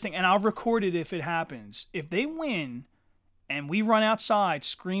the worst thing, and I'll record it if it happens. If they win... and we run outside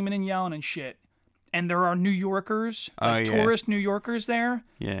screaming and yelling and shit, and there are New Yorkers, tourist New Yorkers there,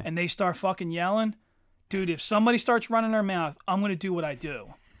 and they start fucking yelling, dude, if somebody starts running their mouth, I'm going to do what I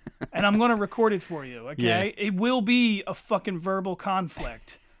do. And I'm going to record it for you, okay? Yeah. It will be a fucking verbal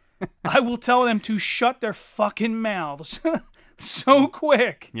conflict. I will tell them to shut their fucking mouths so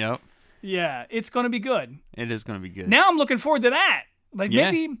quick. Yep. Yeah, it's going to be good. It is going to be good. Now I'm looking forward to that. Like,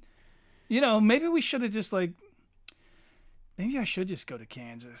 maybe we should have just, like, maybe I should just go to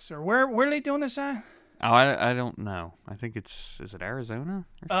Kansas. Or where are they doing this at? Oh, I don't know. I think is it Arizona?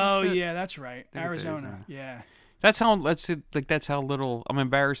 Oh, yeah, that's right. Arizona. Yeah. That's how little, I'm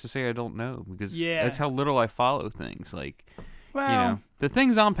embarrassed to say I don't know, because that's how little I follow things. Like, well, the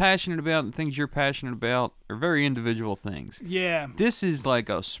things I'm passionate about and things you're passionate about are very individual things. Yeah. This is like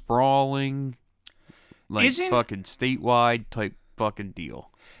a sprawling, fucking statewide type fucking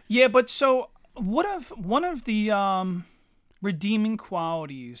deal. Yeah, but so one of the redeeming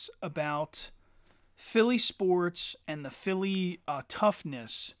qualities about Philly sports and the Philly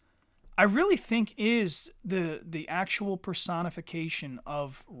toughness, I really think is the actual personification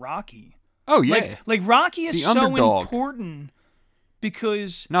of Rocky. Oh yeah, like Rocky is so underdog. important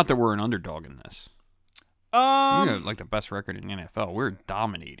because not that we're an underdog in this. We have like the best record in the NFL. We're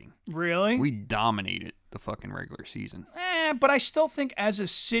dominating. Really? We dominated the fucking regular season. But I still think as a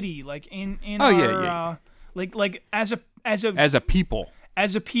city, like in like as a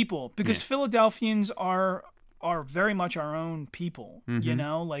people, because Philadelphians are very much our own people. Mm-hmm. You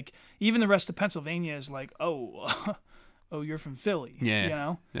know, like even the rest of Pennsylvania is like, oh, you're from Philly. Yeah, you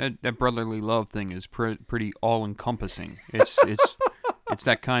know, that brotherly love thing is pretty all encompassing. It's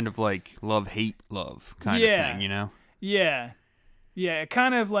that kind of like love-hate love kind of thing, you know? Yeah. Yeah,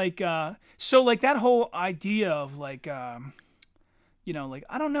 kind of like, so like that whole idea of like, like,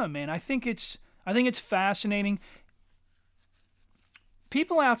 I don't know, man. I think it's fascinating.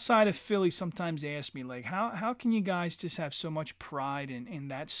 people outside of Philly sometimes ask me, like, how can you guys just have so much pride in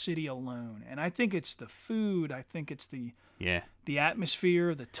that city alone? And I think it's the food. I think it's the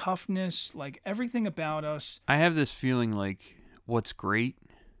atmosphere, the toughness, like everything about us. I have this feeling like what's great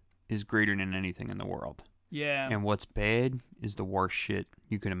is greater than anything in the world. Yeah. And what's bad is the worst shit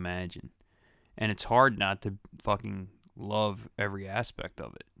you can imagine. And it's hard not to fucking love every aspect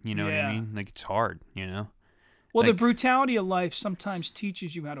of it. You know what I mean? Like, it's hard, you know? Well, like, the brutality of life sometimes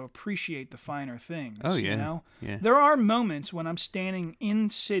teaches you how to appreciate the finer things. Oh, yeah. You know? Yeah. There are moments when I'm standing in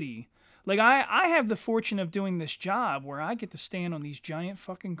city. Like, I have the fortune of doing this job where I get to stand on these giant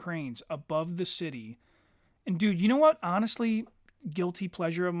fucking cranes above the city. And, dude, you know what? Honestly, guilty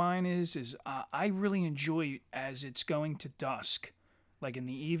pleasure of mine is I really enjoy as it's going to dusk, like in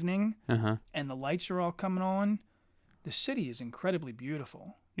the evening, and the lights are all coming on. The city is incredibly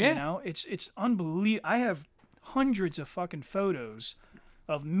beautiful. Yeah. You know, it's unbelievable. I have hundreds of fucking photos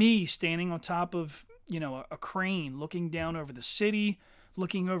of me standing on top of, you know, a crane looking down over the city,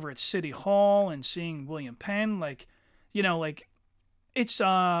 looking over at City Hall and seeing William Penn. Like, you know, like it's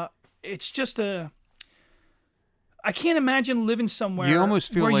just I can't imagine living somewhere you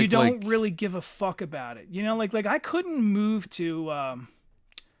almost feel where like, you don't really give a fuck about it. You know, like I couldn't move to.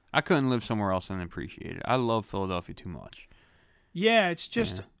 I couldn't live somewhere else and appreciate it. I love Philadelphia too much. Yeah, it's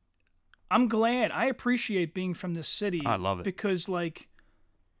just. I'm glad. I appreciate being from this city. I love it because like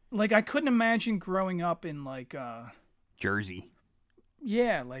I couldn't imagine growing up in like Jersey.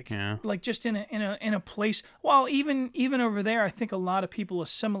 Yeah, like just in a place. Well, even over there, I think a lot of people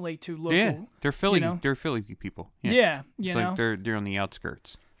assimilate to local. Yeah, they're Philly. You know? They're Philly people. Yeah, it's like they're on the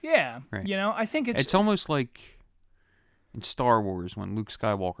outskirts. Yeah, right. You know, I think it's almost like in Star Wars when Luke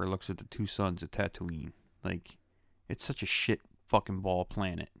Skywalker looks at the two suns at Tatooine. Like, it's such a shit fucking ball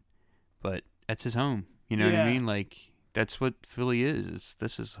planet, but that's his home. You know what I mean? Like, that's what Philly is.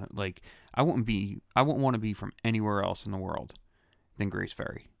 This is like I wouldn't want to be from anywhere else in the world than Grace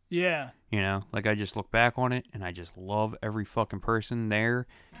Ferry. Yeah. You know, like I just look back on it and I just love every fucking person there.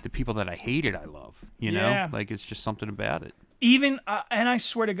 The people that I hated, I love. You know, like it's just something about it. Even and I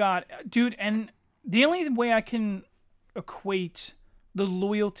swear to God, dude. And the only way I can equate the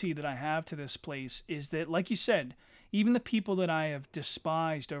loyalty that I have to this place is that, like you said, even the people that I have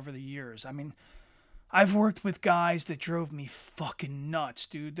despised over the years. I mean, I've worked with guys that drove me fucking nuts,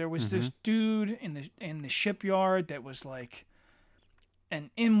 dude. There was this dude in the shipyard that was like an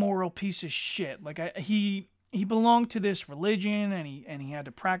immoral piece of shit. Like he belonged to this religion and he had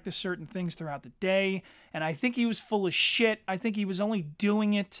to practice certain things throughout the day. And I think he was full of shit. I think he was only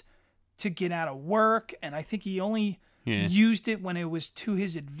doing it to get out of work. And I think he only used it when it was to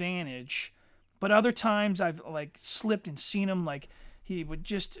his advantage. But other times I've like slipped and seen him like he would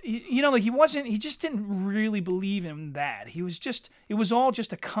just, you know, like he just didn't really believe in that. It was all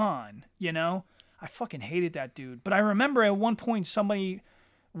just a con, you know? I fucking hated that dude. But I remember at one point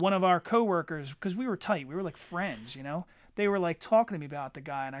one of our coworkers, because we were tight, we were like friends, you know? They were like talking to me about the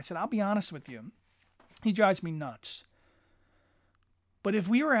guy, and I said, I'll be honest with you, he drives me nuts. But if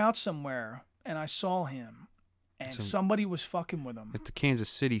we were out somewhere and I saw him and somebody was fucking with him. If the Kansas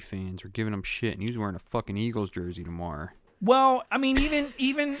City fans were giving him shit and he was wearing a fucking Eagles jersey tomorrow. Well, I mean,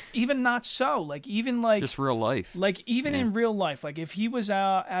 even not so. Like, even like... just real life. Like, even in real life. Like, if he was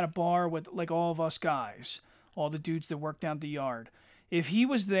out at a bar with, like, all of us guys, all the dudes that work down at the yard, if he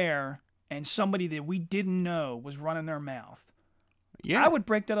was there and somebody that we didn't know was running their mouth, I would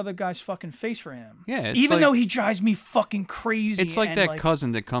break that other guy's fucking face for him. Yeah, even though he drives me fucking crazy. It's like that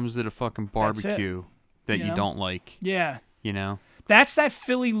cousin that comes to the fucking barbecue that you know? don't like. Yeah. You know? That's that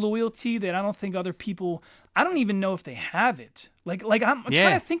Philly loyalty that I don't think other people... I don't even know if they have it. Like I'm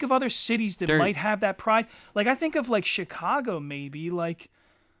trying to think of other cities that might have that pride. Like, I think of, like, Chicago maybe. Like,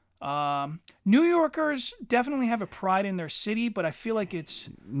 New Yorkers definitely have a pride in their city, but I feel like it's...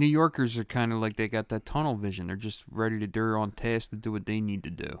 New Yorkers are kind of like they got that tunnel vision. They're just ready to do on task to do what they need to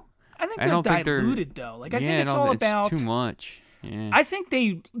do. I think they're diluted, though. Like, I think it's all about... It's too much. Yeah. I think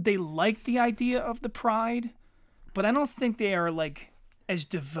they like the idea of the pride, but I don't think they are, like, as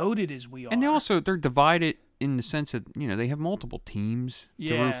devoted as we are. And they're divided in the sense that, you know, they have multiple teams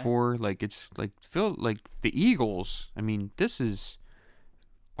to root for. Like, it's like the Eagles. I mean, this is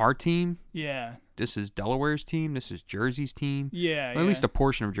our team. Yeah. This is Delaware's team. This is Jersey's team. Yeah. Or at least a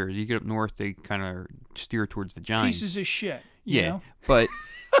portion of Jersey. You get up north, they kind of steer towards the Giants. Pieces of shit. You know? But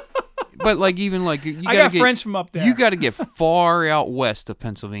like even like I got friends from up there. You got to get far out west of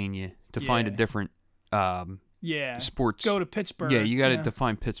Pennsylvania to find a different sports. Go to Pittsburgh. Yeah, you got to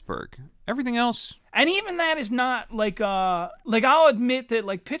define Pittsburgh. Everything else, and even that is not like I'll admit that,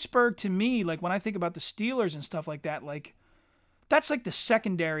 like, Pittsburgh to me, like, when I think about the Steelers and stuff like that, like, that's like the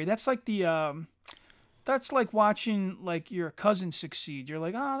secondary. That's like the that's like watching like your cousin succeed. You're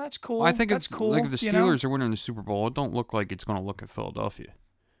like, oh, that's cool. Well, I think that's it's cool. like if the you know? Steelers are winning the Super Bowl, it don't look like it's going to look at Philadelphia.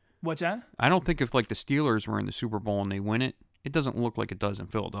 What's that? I don't think if like the Steelers were in the Super Bowl and they win it, it doesn't look like it does in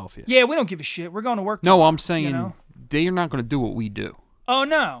Philadelphia. Yeah, we don't give a shit. We're going to work. No, tomorrow, I'm saying you know? they're not going to do what we do. Oh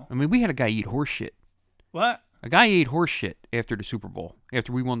no. I mean, we had a guy eat horse shit. What? A guy ate horse shit after the Super Bowl.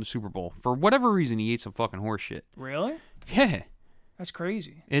 After we won the Super Bowl, for whatever reason, he ate some fucking horse shit. Really? Yeah, That's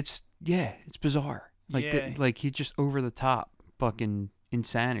crazy. it's bizarre. Like Yeah. like he just over the top fucking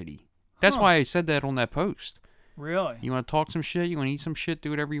insanity. That's Huh. why I said that on that post. Really? You want to talk some shit? You want to eat some shit? Do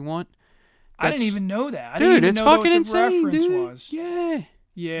whatever you want. I didn't even know that. I Dude, didn't even it's know fucking what the insane, reference dude. was. Yeah.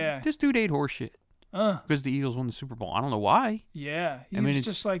 Yeah. This dude ate horse shit because the Eagles won the Super Bowl. I don't know why. Yeah. He I mean, was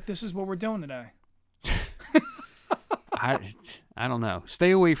it's- just like, this is what we're doing today. I don't know.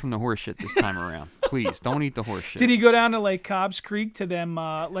 Stay away from the horse shit this time around. Please, don't eat the horse shit. Did he go down to like Cobb's Creek to them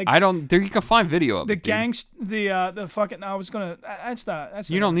like I don't. There, you can find video of the it. Dude. gangs the fucking I was gonna that's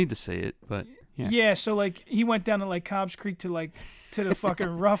You not- don't need to say it, but yeah. Yeah, so like he went down to like Cobb's Creek to the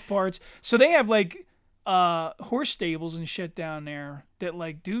fucking rough parts. So they have like horse stables and shit down there that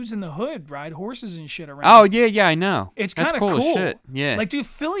like dudes in the hood ride horses and shit around. Oh yeah, I know. It's That's kind of cool as shit. Yeah. Like, dude,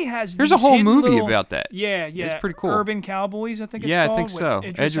 Philly has There's a these whole hidden movie little- about that. Yeah, yeah. It's pretty cool. Urban Cowboys, I think it's Yeah, I called. think with so.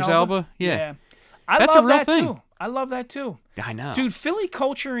 Idris Idris Elba? Yeah. I That's a love real that thing. too. I love that too. I know. Dude, Philly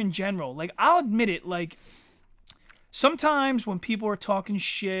culture in general, like, I'll admit it, like, sometimes when people are talking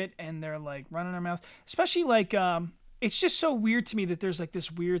shit and they're, like, running their mouth, especially, like, it's just so weird to me that there's, like,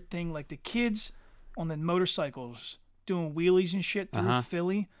 this weird thing, like, the kids on the motorcycles doing wheelies and shit through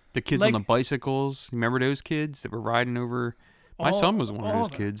Philly. The kids like- on the bicycles. Remember those kids that were riding over? My All- son was one all of of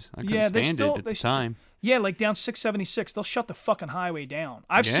those them. kids. I couldn't Yeah, they stand still- it at they the still- time. Yeah, like down 676, they'll shut the fucking highway down.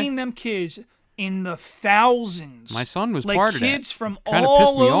 I've Yeah. seen them kids in the thousands. My son was like part of that. kids from Kinda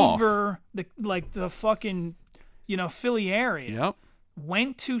pissed all me off. over the fucking Philly area Yep.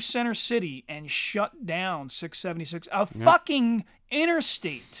 went to Center City and shut down 676, a fucking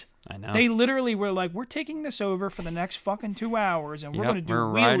interstate. I know. They literally were like, we're taking this over for the next fucking 2 hours, and we're Yep, gonna do we're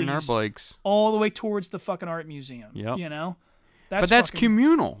riding our wheelies bikes. all the way towards the fucking art museum. Yep. You know. But that's fucking-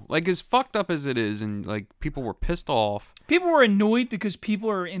 communal. Like, as fucked up as it is, and, like, people were pissed off. People were annoyed because people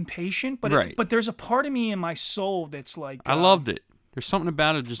are impatient, but Right. but there's a part of me in my soul that's like, I loved it. There's something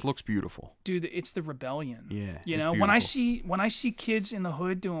about it that just looks beautiful. dude, it's the rebellion. Yeah, you it's know, when I see kids in the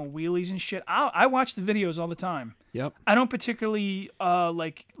hood doing wheelies and shit, I watch the videos all the time. Yep. I don't particularly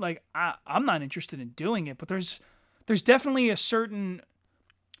I'm not interested in doing it, but there's definitely a certain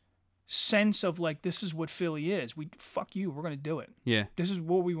sense of like, this is what Philly is. Fuck you, we're gonna do it. Yeah. This is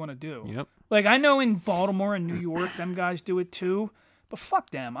what we want to do. Yep. Like, I know in Baltimore and New York, them guys do it too, but fuck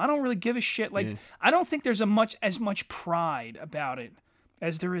them. I don't really give a shit. Like, Yeah. I don't think there's as much pride about it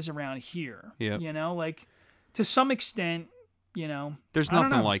as there is around here. Yep. You know, like, to some extent, you know. There's I don't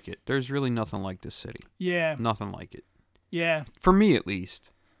nothing know. like it. There's really nothing like this city. Yeah. Nothing like it. Yeah. For me, at least.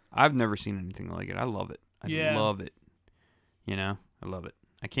 I've never seen anything like it. I love it. I Yeah. love it. You know? I love it.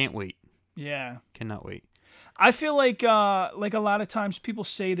 I can't wait. Yeah. Cannot wait. I feel like a lot of times people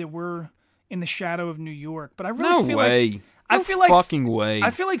say that we're in the shadow of New York, but I really No feel way. like I No feel like fucking way. I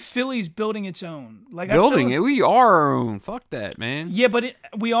feel like Philly's building its own. Like, Building I feel, it. We are our own. Fuck that, man. Yeah, but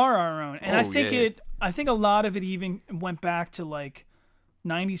we are our own, and I Oh, think yeah. I think a lot of it even went back to like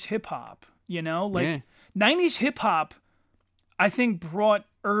 90s hip hop. You know, like Yeah. 90s hip hop, I think brought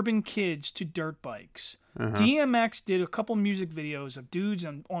urban kids to dirt bikes. DMX did a couple music videos of dudes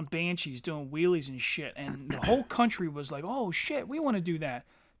on Banshees doing wheelies and shit, and the whole country was like, "Oh shit, we want to do that."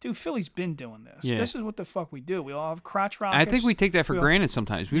 Dude, Philly's been doing this. Yeah. This is what the fuck we do. We all have crotch rockets. I think we take that for We all- granted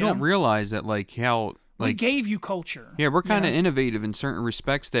sometimes. We Yeah. don't realize that, like, how, We like, gave you culture. yeah, we're kind of know? innovative in certain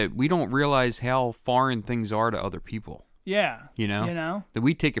respects that we don't realize how foreign things are to other people. Yeah. You know? You know? That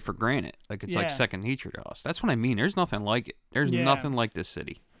we take it for granted. Like, it's like Yeah. second nature to us. That's what I mean. There's nothing like it. There's Yeah. nothing like this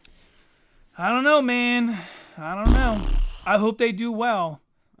city. I don't know, man. I don't know. I hope they do well.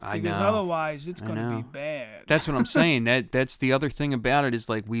 I Because know. otherwise, it's I going to be know. bad. That's what I'm saying. That's the other thing about it is,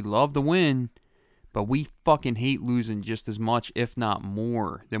 like, we love to win, but we fucking hate losing just as much, if not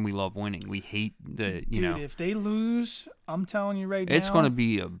more, than we love winning. We hate the, you Dude, know. if they lose, I'm telling you right now, It's going to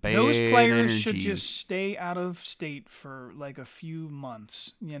be a bad those players energy. should just stay out of state for like a few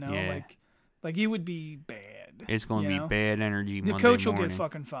months. You know, Yeah. like it would be bad. It's going to you be know? bad energy The Monday coach will morning get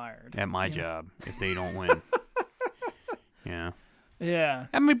fucking fired at my you know? job if they don't win. Yeah. Yeah.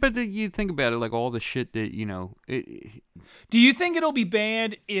 I mean, but you think about it, like all the shit that, you know. Do you think it'll be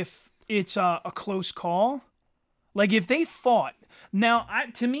bad if it's a close call? Like if they fought. Now,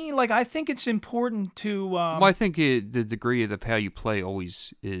 to me, like I think it's important to. Well, I think the degree of how you play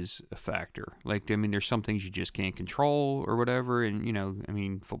always is a factor. Like, I mean, there's some things you just can't control or whatever, and I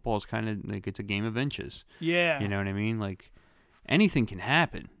mean, football is kind of like it's a game of inches. Yeah. You know what I mean? Like, anything can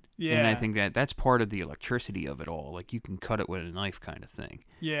happen. Yeah. And I think that's part of the electricity of it all. Like, you can cut it with a knife, kind of thing.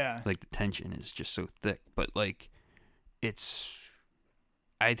 Yeah. Like the tension is just so thick, but like, it's.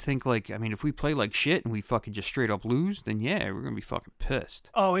 I think, like, I mean, if we play like shit and we fucking just straight up lose, then yeah, we're going to be fucking pissed.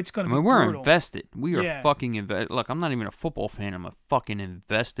 Oh, it's going to I mean, be we're brutal. invested. We are Yeah. fucking invested. Look, I'm not even a football fan. I'm a fucking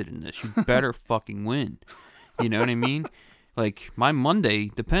invested in this. You better fucking win. You know what I mean? Like, my Monday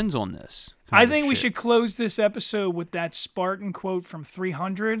depends on this. I think we should close this episode with that Spartan quote from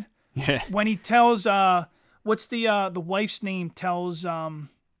 300. Yeah. When he tells, what's the wife's name tells,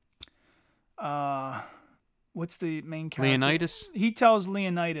 what's the main character? Leonidas? He tells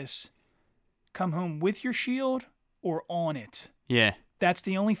Leonidas, come home with your shield or on it. Yeah. That's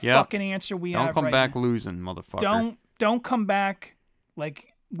the only Yep. fucking answer we have Don't come right back now. losing, motherfucker. Don't come back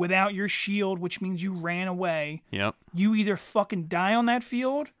like without your shield, which means you ran away. Yep. You either fucking die on that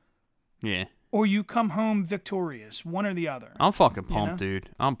field Yeah. or you come home victorious. One or the other. I'm fucking pumped, know? dude.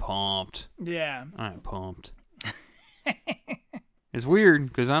 I'm pumped. Yeah. I'm pumped. It's weird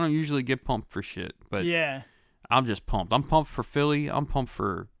because I don't usually get pumped for shit, but Yeah. I'm just pumped. I'm pumped for Philly. I'm pumped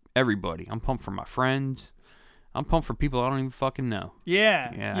for everybody. I'm pumped for my friends. I'm pumped for people I don't even fucking know.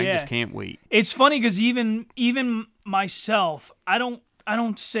 Yeah. Yeah, I just can't wait. It's funny because even myself, I don't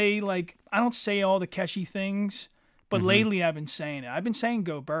say all the catchy things, but lately I've been saying it. I've been saying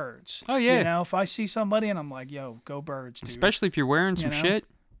 "Go Birds." Oh, yeah. You know, if I see somebody and I'm like, "Yo, go Birds," dude. Especially if you're wearing some know? shit.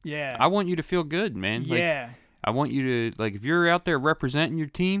 Yeah. I want you to feel good, man. Like, Yeah. I want you to, like, if you're out there representing your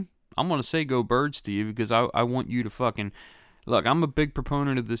team, I'm going to say go Birds to you because I want you to fucking, look, I'm a big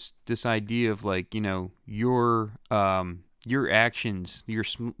proponent of this idea of, like, your actions, your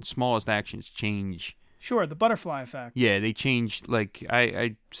smallest actions change. Sure, the butterfly effect. Yeah, they change. Like,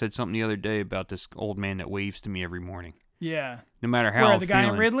 I said something the other day about this old man that waves to me every morning. Yeah. No matter how Where I'm the guy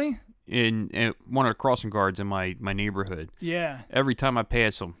feeling. in Ridley? In one of the crossing guards in my neighborhood. Yeah. Every time I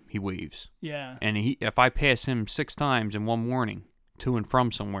pass him, he waves. Yeah. And if I pass him 6 times in one morning, to and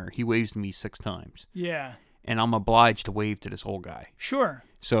from somewhere, he waves to me 6 times. Yeah. And I'm obliged to wave to this old guy. Sure.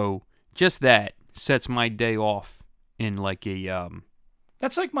 So just that sets my day off in like a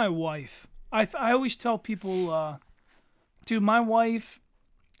That's like my wife. I always tell people, dude, my wife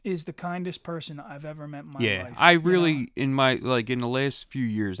is the kindest person I've ever met in my life. I really in the last few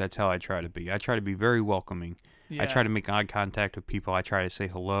years, that's how I try to be. I try to be very welcoming. Yeah. I try to make eye contact with people. I try to say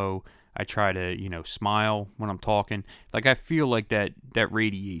hello. I try to, smile when I'm talking. Like, I feel like that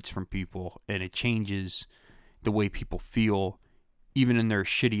radiates from people, and it changes the way people feel, even in their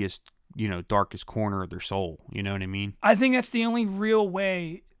shittiest, darkest corner of their soul. You know what I mean? I think that's the only real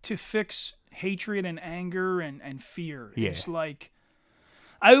way to fix hatred and anger and fear. Yeah. It's like,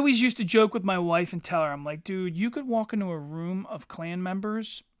 I always used to joke with my wife and tell her, I'm like, dude, you could walk into a room of Klan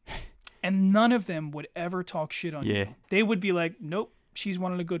members and none of them would ever talk shit on you. They would be like, nope, she's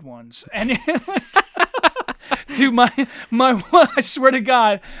one of the good ones. And dude, I swear to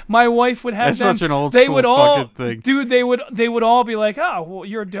God, my wife would have That's them. such an old they school would all, fucking thing. Dude, they would all be like, oh, well,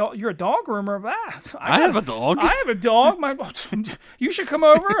 you're a dog groomer. I have a dog. I have a dog. You should come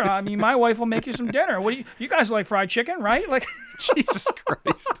over. I mean, my wife will make you some dinner. What do you guys like fried chicken, right? Like, Jesus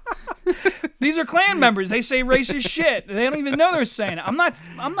Christ. These are Klan members. They say racist shit. They don't even know they're saying it. I'm not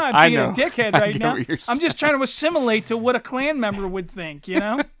I being a know. dickhead I right get now. what you're I'm just trying to assimilate to what a Klan member would think,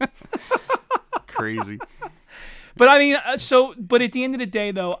 Crazy. But I mean, but at the end of the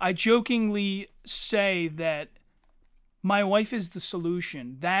day, though, I jokingly say that my wife is the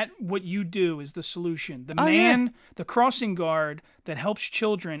solution. That what you do is the solution. The man, the crossing guard that helps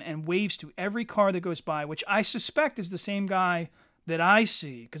children and waves to every car that goes by, which I suspect is the same guy that I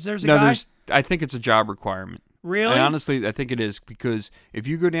see. Because there's a guy. I think it's a job requirement. Really? I think it is, because if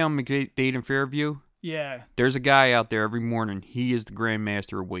you go down McDade and Fairview, Yeah. there's a guy out there every morning. He is the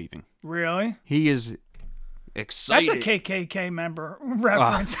grandmaster of waving. Really? He is excited. That's a KKK member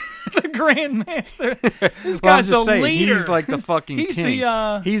reference. The Grandmaster. This Well, I'm guy's just the saying, leader. he's like the fucking He's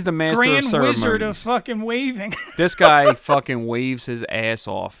king. He's the master Grand of ceremonies. wizard of fucking waving. This guy fucking waves his ass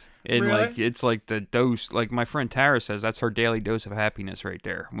off. And Really? like, it's like the dose, like my friend Tara says, that's her daily dose of happiness right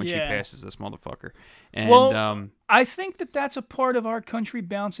there when she Yeah. passes this motherfucker. And Well, I think that's a part of our country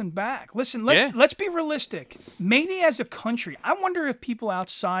bouncing back. Listen, let's be realistic. Maybe as a country, I wonder if people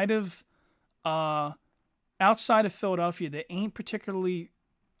outside of Philadelphia that ain't particularly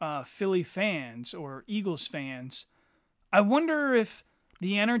Philly fans or Eagles fans, I wonder if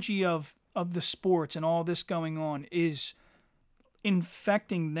the energy of of the sports and all this going on is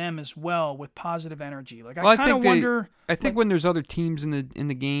infecting them as well with positive energy. Like, I kind of wonder. I think when there's other teams in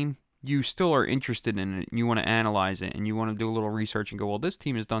the game, you still are interested in it, and you want to analyze it, and you want to do a little research and go, well, this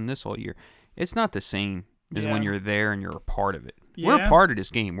team has done this all year. It's not the same as when you're there and you're a part of it. Yeah. We're a part of this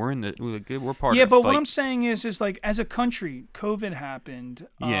game. We're part of the Yeah, but fight. what I'm saying is like, as a country, COVID happened.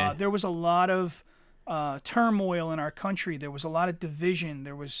 There was a lot of turmoil in our country. There was a lot of division.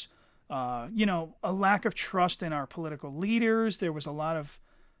 There was, a lack of trust in our political leaders. There was a lot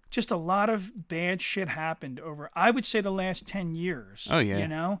of bad shit happened over, I would say, the last 10 years. Oh,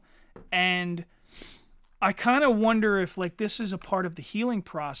 yeah. And I kind of wonder if, like, this is a part of the healing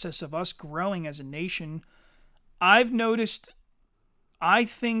process of us growing as a nation. I've noticed, I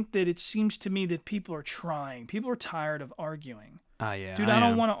think that it seems to me that people are trying. People are tired of arguing. Yeah. Dude, I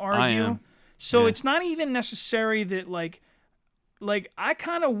don't want to argue. So Yeah. it's not even necessary that, like I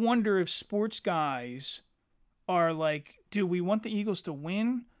kind of wonder if sports guys are like, do we want the Eagles to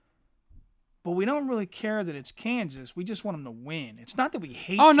win? But we don't really care that it's Kansas. We just want them to win. It's not that we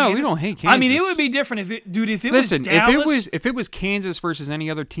hate Kansas. Oh, no, we don't hate Kansas. I mean, it would be different if it Listen, was Dallas. if it was Kansas versus any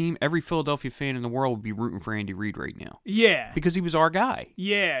other team, every Philadelphia fan in the world would be rooting for Andy Reid right now. Yeah. Because he was our guy.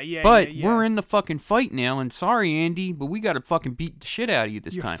 Yeah. But we're in the fucking fight now, and sorry, Andy, but we got to fucking beat the shit out of you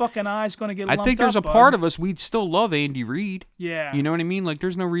this Your time. fucking eye's going to get lumped I think there's up, a part of us we'd still love Andy Reid. Yeah. You know what I mean? Like,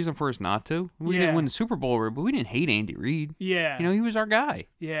 there's no reason for us not to. We didn't win the Super Bowl, but we didn't hate Andy Reid. Yeah. He was our guy.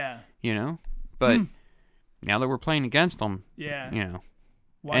 Yeah. But now that we're playing against them, yeah. And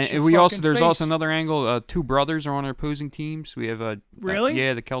your we also fucking there's face. also another angle. Two brothers are on our opposing teams. We have Really?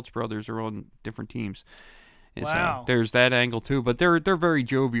 the Kelch brothers are on different teams. And Wow. So there's that angle too, but they're very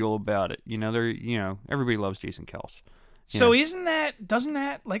jovial about it. Everybody loves Jason Kelch. So doesn't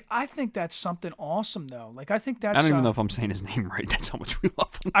that, like, I think that's something awesome though. Like, I think that's. I don't even know if I'm saying his name right. That's how much we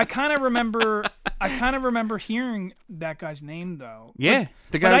love him. I kind of remember hearing that guy's name though. Yeah,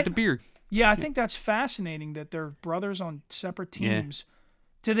 the guy with the beard. Yeah, I think that's fascinating that they're brothers on separate teams. Yeah.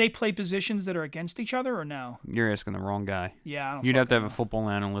 Do they play positions that are against each other or no? You're asking the wrong guy. Yeah, I don't. You'd have to have a football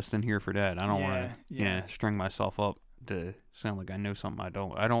analyst in here for that. I don't want to string myself up to sound like I know something I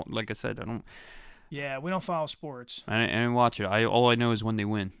don't. Like I said, I don't. Yeah, we don't follow sports. I didn't watch it. All I know is when they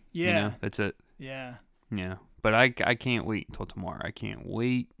win. Yeah. That's it. Yeah. Yeah. But I can't wait until tomorrow. I can't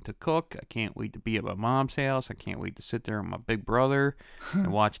wait to cook. I can't wait to be at my mom's house. I can't wait to sit there with my big brother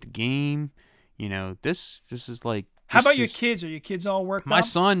and watch the game. This is like. How about your kids? Are your kids all worked my up?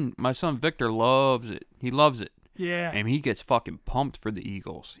 My son Victor loves it. He loves it. Yeah. And he gets fucking pumped for the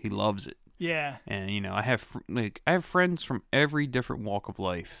Eagles. He loves it. Yeah. And I have friends from every different walk of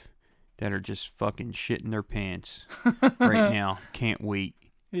life that are just fucking shitting their pants right now. Can't wait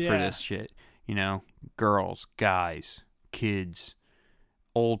for this shit. Girls, guys, kids,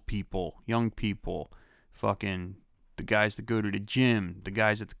 old people, young people, fucking the guys that go to the gym, the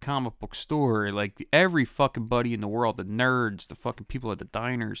guys at the comic book store, like every fucking buddy in the world, the nerds, the fucking people at the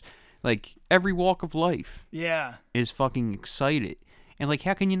diners, like every walk of life is fucking excited. And like,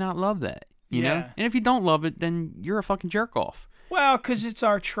 how can you not love that? You know? And if you don't love it, then you're a fucking jerk off. Well, because it's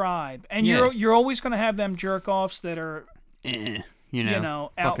our tribe. And you're always going to have them jerk offs that are... fucking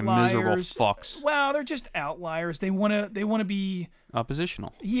outliers. miserable fucks. Well, they're just outliers. They want to be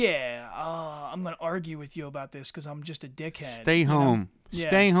oppositional. Yeah. I'm going to argue with you about this because I'm just a dickhead. Stay home.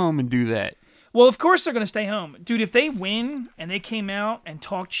 Stay home and do that. Well, of course they're going to stay home. Dude, if they win and they came out and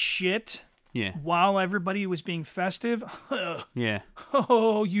talked shit while everybody was being festive,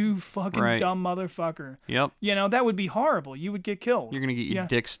 oh, you fucking dumb motherfucker. Yep. That would be horrible. You would get killed. You're going to get your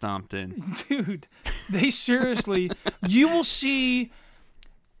dick stomped in. Dude, they seriously, you will see,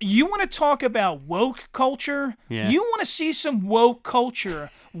 you want to talk about woke culture? Yeah. You want to see some woke culture?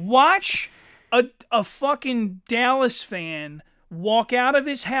 Watch a fucking Dallas fan walk out of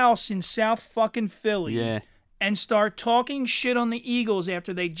his house in South fucking Philly and start talking shit on the Eagles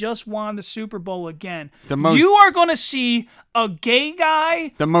after they just won the Super Bowl again. You are going to see a gay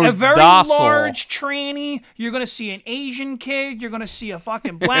guy, a very large tranny. You're going to see an Asian kid. You're going to see a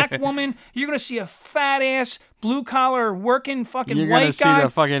fucking black woman. You're going to see a fat-ass, blue-collar, working fucking You're white gonna see guy. the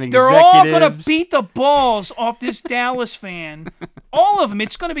fucking They're all going to executives. beat the balls off this Dallas fan. All of them.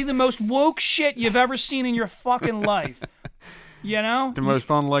 It's going to be the most woke shit you've ever seen in your fucking life. The most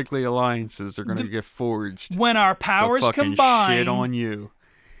unlikely alliances are going to get forged. When our powers combine, shit on you.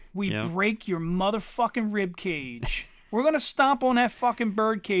 We break your motherfucking rib cage. We're going to stomp on that fucking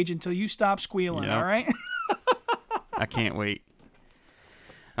bird cage until you stop squealing, all right? I can't wait.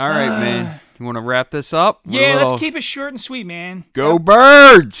 All right, man. You want to wrap this up? Let's keep it short and sweet, man. Go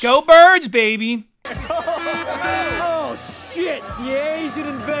Birds! Go Birds, baby! Oh, shit! The Asian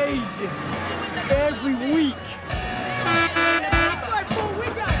invasion! watching every week.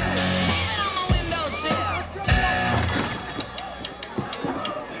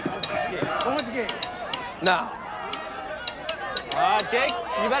 Now. Jake,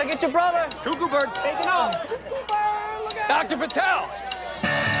 you better get your brother. Cuckoo bird taking off. Cuckoo bird, look out. Dr. Patel.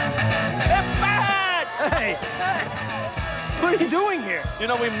 It's bad. Hey. What are you doing here? You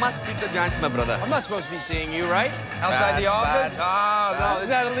know, we must beat the Giants, my brother. I'm not supposed to be seeing you, right? Outside the office? No. Is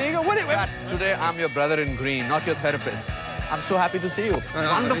that illegal? What? Today, I'm your brother in green, not your therapist. I'm so happy to see you.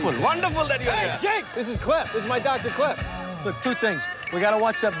 Wonderful that you're here. Jake, this is Clip. This is my Dr. Clip. Look, two things. We got to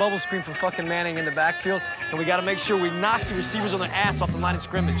watch that bubble screen for fucking Manning in the backfield, and we got to make sure we knock the receivers on their ass off the line of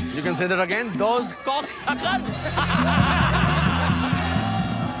scrimmage. You can say that again? Those cocksuckers.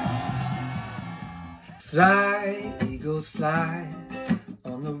 Fly, eagles fly,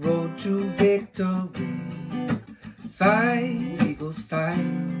 on the road to victory. Fight, eagles fight,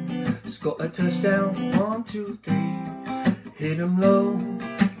 score a touchdown, 1, 2, 3. Hit 'em low,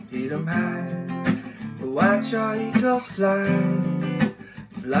 hit 'em high, watch our eagles fly.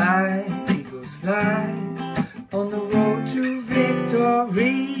 Fly, eagles fly.